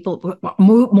 Other people,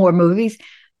 more movies.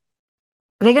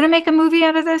 Are they going to make a movie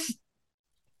out of this?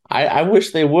 I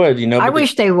wish they would, I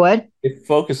wish they would. They're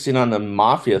focusing on the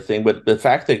mafia thing, but the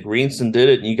fact that Greenson did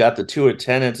it and you got the two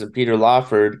attendants and Peter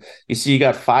Lawford, you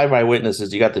got 5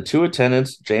 eyewitnesses. You got the two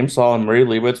attendants, James Hall and Marie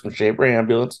Leibowitz from Shaper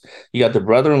Ambulance. You got the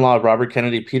brother-in-law of Robert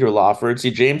Kennedy, Peter Lawford.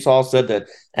 See, James Hall said that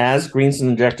as Greenson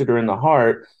injected her in the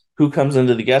heart, who comes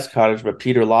into the guest cottage but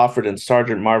Peter Lawford and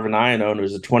Sergeant Marvin Iannone,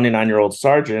 who's a 29-year-old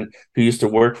sergeant who used to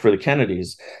work for the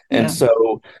Kennedys. And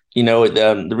so,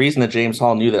 the reason that James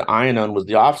Hall knew that Iannone was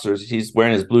the officer is he's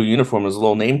wearing his blue uniform, his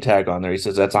little name tag on there. He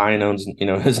says that's Iannone's,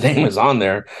 his name is on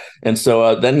there. And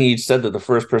so then he said that the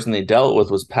first person they dealt with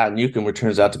was Pat Newcomb, who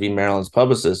turns out to be Marilyn's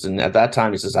publicist. And at that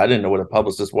time, he says, I didn't know what a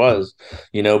publicist was,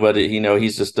 but,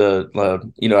 he's just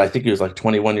I think he was like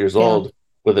 21 years old,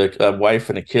 with a wife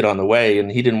and a kid on the way,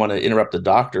 and he didn't want to interrupt the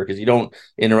doctor, because you don't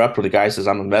interrupt when the guy says,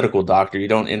 I'm a medical doctor. You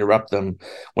don't interrupt them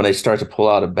when they start to pull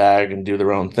out a bag and do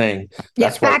their own thing.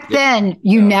 That's back then,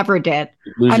 you never did.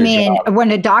 I mean, when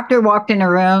a doctor walked in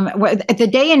a room, at the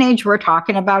day and age we're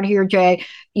talking about here, Jay,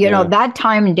 that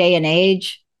time and day and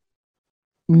age,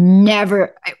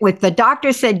 never, with the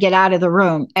doctor said, get out of the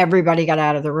room, everybody got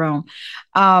out of the room.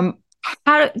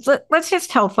 Let's just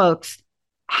tell folks,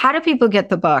 how do people get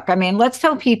the book? I mean, let's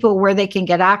tell people where they can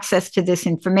get access to this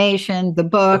information, the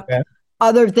book,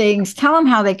 other things. Tell them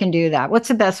how they can do that. What's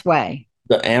the best way?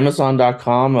 The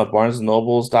Amazon.com,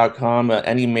 BarnesandNobles.com,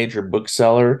 any major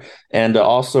bookseller. And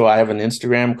also I have an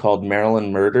Instagram called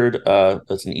Marilyn Murdered.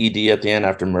 That's an ED at the end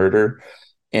after murder.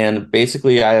 And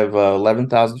basically I have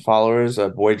 11,000 followers.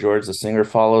 Boy George, the singer,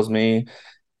 follows me.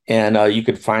 And you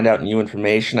could find out new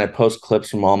information. I post clips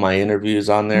from all my interviews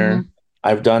on there. Mm-hmm.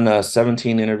 I've done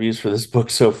 17 interviews for this book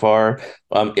so far.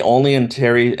 Only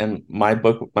in my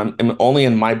book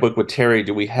with Terry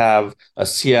do we have a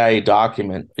CIA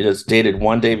document. It is dated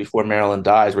one day before Marilyn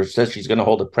dies, where it says she's going to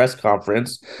hold a press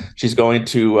conference. She's going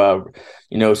to,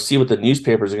 see what the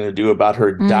newspapers are going to do about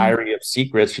her diary of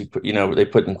secrets. She put, they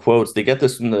put in quotes. They get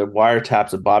this from the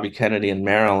wiretaps of Bobby Kennedy and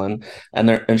Marilyn,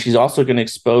 and she's also going to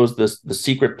expose the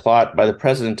secret plot by the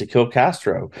president to kill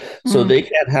Castro. So they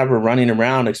can't have her running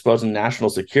around exposing national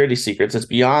security secrets. It's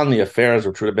beyond the affairs,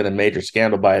 which would have been a major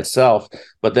scandal by itself.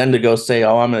 But then to go say,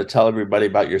 "Oh, I'm going to tell everybody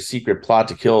about your secret plot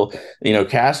to kill,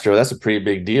 Castro," that's a pretty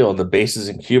big deal. The bases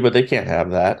in Cuba, they can't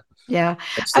have that. Yeah.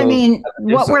 So, I mean,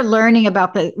 what we're learning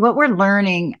about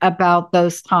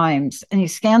those times, and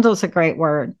scandal is a great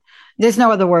word. There's no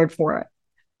other word for it.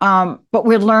 But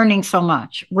we're learning so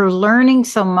much. We're learning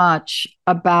so much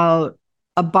about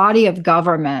a body of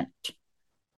government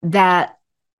that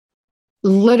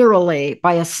literally,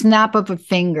 by a snap of a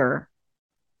finger,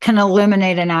 can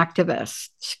eliminate an activist,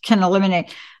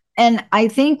 And I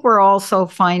think we're also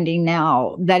finding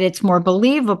now that it's more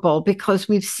believable because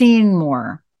we've seen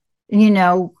more.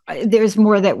 There's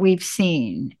more that we've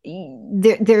seen.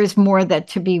 There's more that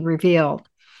to be revealed.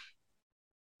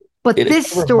 But this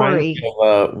story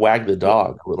of, Wag the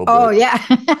Dog a little bit. Oh yeah.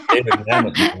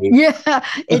 Yeah,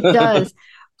 it does.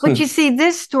 But you see,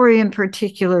 this story in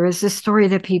particular is the story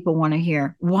that people want to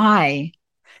hear. Why?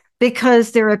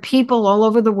 Because there are people all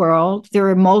over the world. There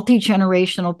are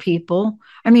multi-generational people.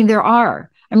 There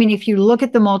are. If you look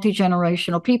at the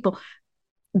multi-generational people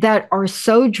that are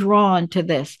so drawn to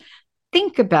this,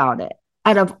 think about it.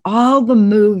 Out of all the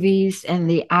movies and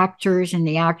the actors and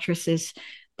the actresses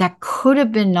that could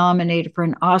have been nominated for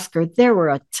an Oscar, there were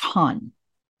a ton.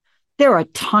 There are a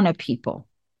ton of people.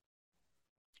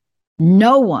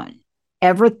 No one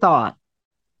ever thought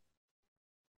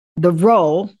the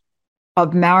role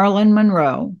of Marilyn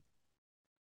Monroe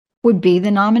would be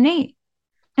the nominee.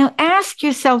 Now ask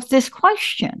yourself this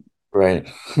question. Right.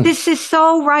 This is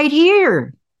so right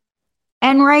here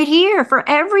and right here for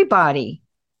everybody.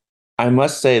 I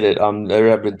must say that there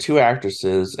have been two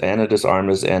actresses, Ana de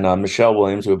Armas and Michelle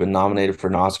Williams, who have been nominated for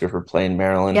an Oscar for playing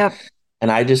Marilyn. Yep. And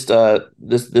I just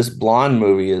this Blonde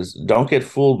movie don't get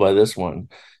fooled by this one.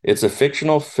 It's a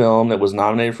fictional film that was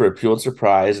nominated for a Pulitzer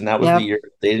Prize, and that was the year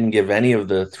they didn't give any of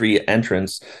the three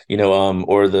entrants,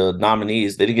 or the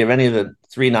nominees. They didn't give any of the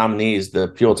three nominees the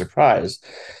Pulitzer Prize.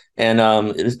 And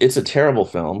it's a terrible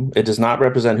film. It does not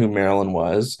represent who Marilyn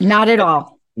was. Not at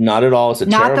all. Not at all. It's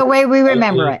not the way we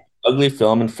remember it. Ugly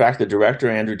film. In fact, the director,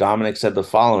 Andrew Dominic, said the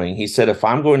following. He said, "If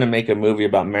I'm going to make a movie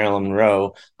about Marilyn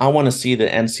Monroe, I want to see the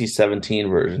NC-17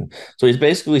 version." So he's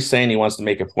basically saying he wants to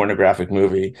make a pornographic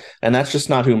movie. And that's just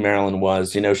not who Marilyn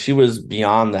was. She was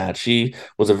beyond that. She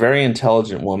was a very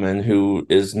intelligent woman who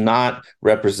is not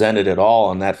represented at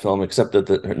all in that film, except that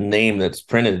her name that's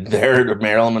printed there,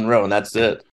 Marilyn Monroe, and that's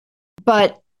it.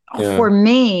 But for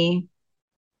me,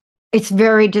 it's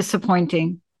very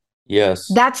disappointing.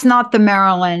 Yes. That's not the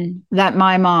Marilyn that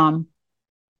my mom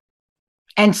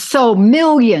and so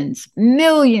millions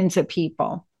of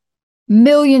people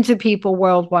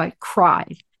worldwide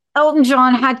cried. Elton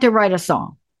John had to write a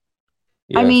song.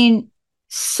 Yes.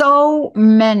 So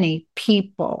many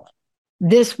people,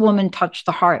 this woman touched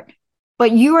the heart.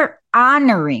 But you are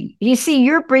honoring. You see,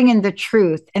 you're bringing the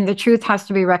truth, and the truth has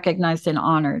to be recognized and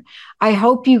honored. I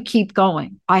hope you keep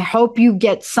going. I hope you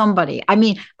get somebody.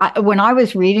 When I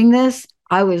was reading this,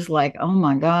 I was like, oh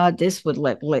my God, this would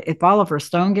if Oliver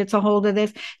Stone gets a hold of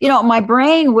this. My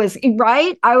brain was,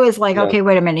 right? I was like, okay,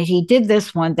 wait a minute. He did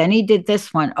this one, then he did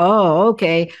this one. Oh,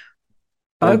 okay.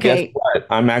 Well, okay. Guess what?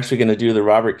 I'm actually going to do the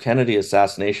Robert Kennedy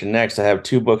assassination next. I have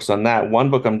 2 books on that. One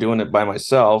book I'm doing it by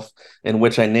myself, in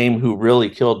which I name who really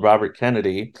killed Robert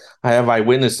Kennedy. I have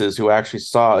eyewitnesses who actually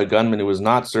saw a gunman who was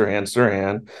not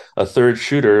Sirhan, a third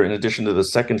shooter, in addition to the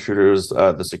second shooter, who was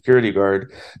the security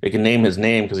guard. They can name his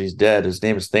name because he's dead. His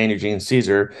name is Thane Eugene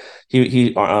Caesar.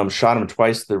 He shot him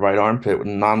twice to the right armpit with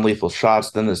non-lethal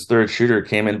shots. Then this third shooter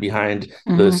came in behind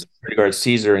the security guard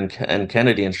Caesar and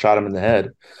Kennedy and shot him in the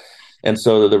head. And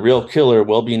so the real killer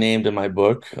will be named in my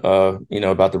book, about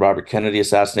the Robert Kennedy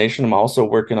assassination. I'm also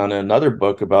working on another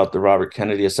book about the Robert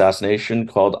Kennedy assassination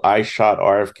called I Shot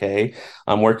RFK.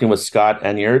 I'm working with Scott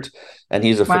Enyart, and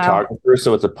he's a photographer.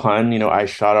 So it's a pun, I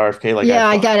shot RFK.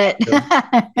 I got it.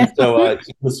 And so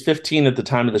he was 15 at the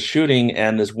time of the shooting.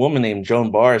 And this woman named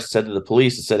Joan Barr said to the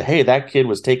police, and said, hey, that kid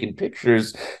was taking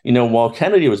pictures, while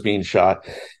Kennedy was being shot.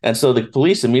 And so the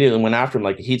police immediately went after him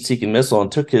like a heat-seeking missile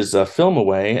and took his film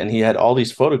away. And he had all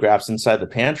these photographs inside the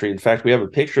pantry. In fact, we have a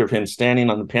picture of him standing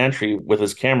on the pantry with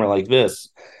his camera like this.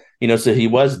 So he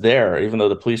was there, even though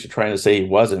the police are trying to say he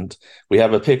wasn't. We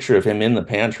have a picture of him in the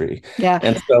pantry. Yeah.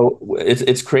 And so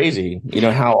it's crazy,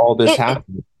 how all this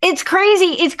happened. It's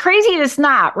crazy. It's crazy. It's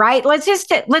not, right? Let's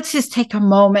just take a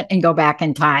moment and go back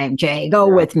in time, Jay. Go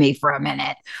with me for a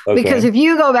minute. Okay. Because if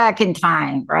you go back in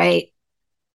time, right?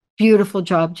 Beautiful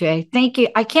job, Jay. Thank you.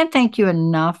 I can't thank you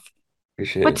enough.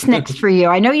 Appreciate What's it. next for you?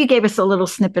 I know you gave us a little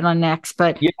snippet on next,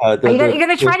 but Yeah, you're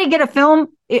going to try to get a film.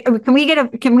 Can we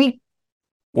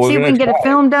see if we can get a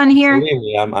film done here? Believe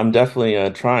me, I'm definitely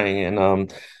trying.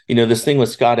 And this thing with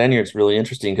Scott Enyart's really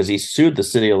interesting because he sued the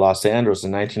city of Los Angeles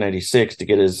in 1996 to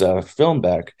get his film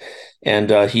back,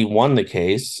 and he won the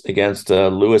case against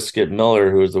Lewis Skip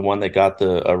Miller, who was the one that got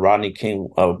the Rodney King,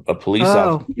 a police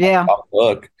officer, off the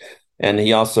hook, and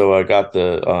he also got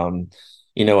the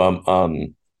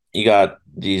you got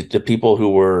the people who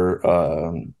were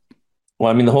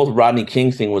the whole Rodney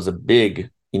King thing was a big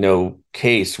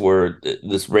case where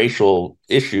this racial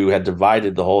issue had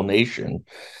divided the whole nation.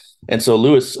 And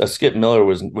so Skip Miller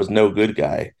was no good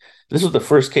guy. This was the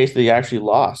first case that he actually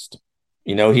lost.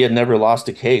 He had never lost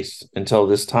a case until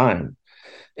this time.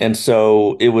 And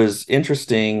so it was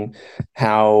interesting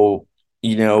how,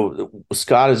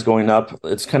 Scott is going up.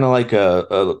 It's kind of like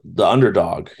the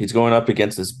underdog. He's going up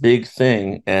against this big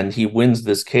thing, and he wins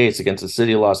this case against the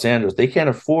city of Los Angeles. They can't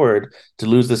afford to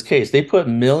lose this case. They put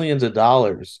millions of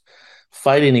dollars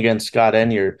fighting against Scott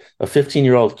Enyart, a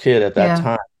 15-year-old kid at that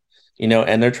time,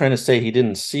 and they're trying to say he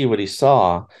didn't see what he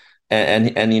saw.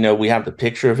 And we have the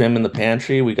picture of him in the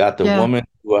pantry. We got the woman.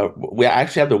 We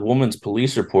actually have the woman's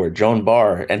police report, Joan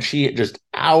Barr, and she just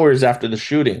hours after the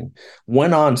shooting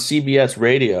went on CBS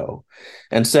radio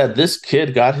and said this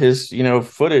kid got his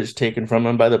footage taken from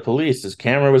him by the police. His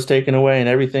camera was taken away and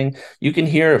everything. You can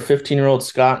hear a 15-year-old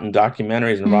Scott in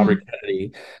documentaries and Robert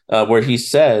Kennedy where he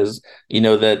says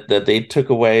that they took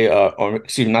away or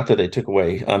excuse me, not that they took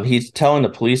away. He's telling the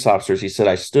police officers, he said,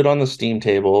 I stood on the steam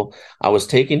table, I was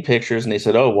taking pictures, and they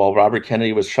said, oh, well, Robert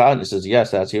Kennedy was shot. And he says,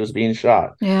 yes, as he was being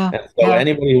shot. And so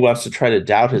anybody who wants to try to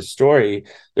doubt his story,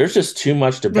 there's just too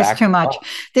much to back.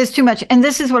 There's too much. And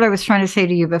this is what I was trying to say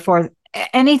to you before.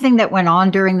 Anything that went on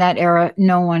during that era,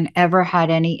 no one ever had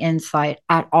any insight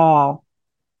at all.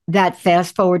 That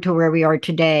fast forward to where we are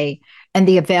today, and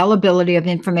the availability of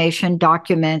information,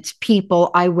 documents,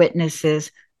 people,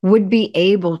 eyewitnesses would be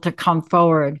able to come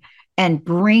forward and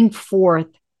bring forth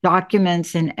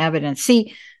documents and evidence.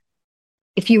 See,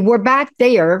 if you were back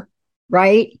there,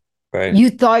 right? You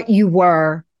thought you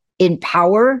were in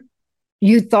power.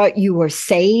 You thought you were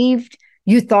saved.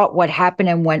 You thought what happened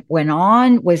and went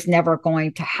on was never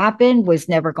going to happen, was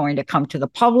never going to come to the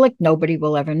public. Nobody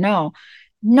will ever know.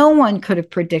 No one could have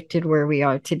predicted where we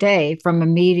are today from a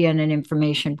media and an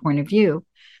information point of view.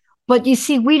 But you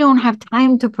see, we don't have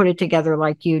time to put it together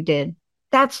like you did.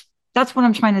 That's what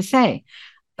I'm trying to say.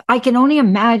 I can only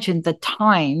imagine the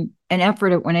time and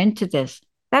effort it went into this.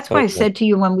 That's why I said to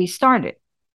you when we started,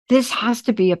 this has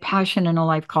to be a passion and a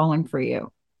life calling for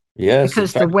you. Yes.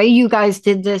 Because the way you guys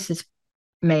did this is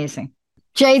amazing.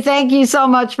 Jay, thank you so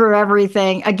much for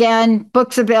everything. Again,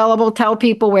 books available. Tell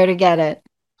people where to get it.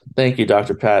 Thank you,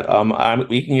 Dr. Pat.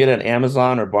 We can get it at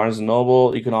Amazon or Barnes &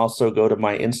 Noble. You can also go to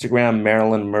my Instagram,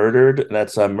 Marilyn Murdered.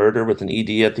 That's murder with an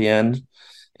ED at the end.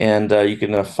 And you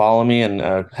can follow me and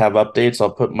have updates.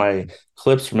 I'll put my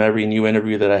clips from every new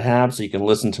interview that I have so you can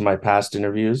listen to my past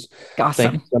interviews.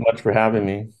 Awesome. Thank you so much for having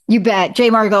me. You bet. Jay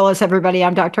Margolis, everybody.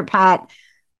 I'm Dr. Pat.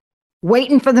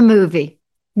 Waiting for the movie.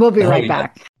 We'll be right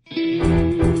back.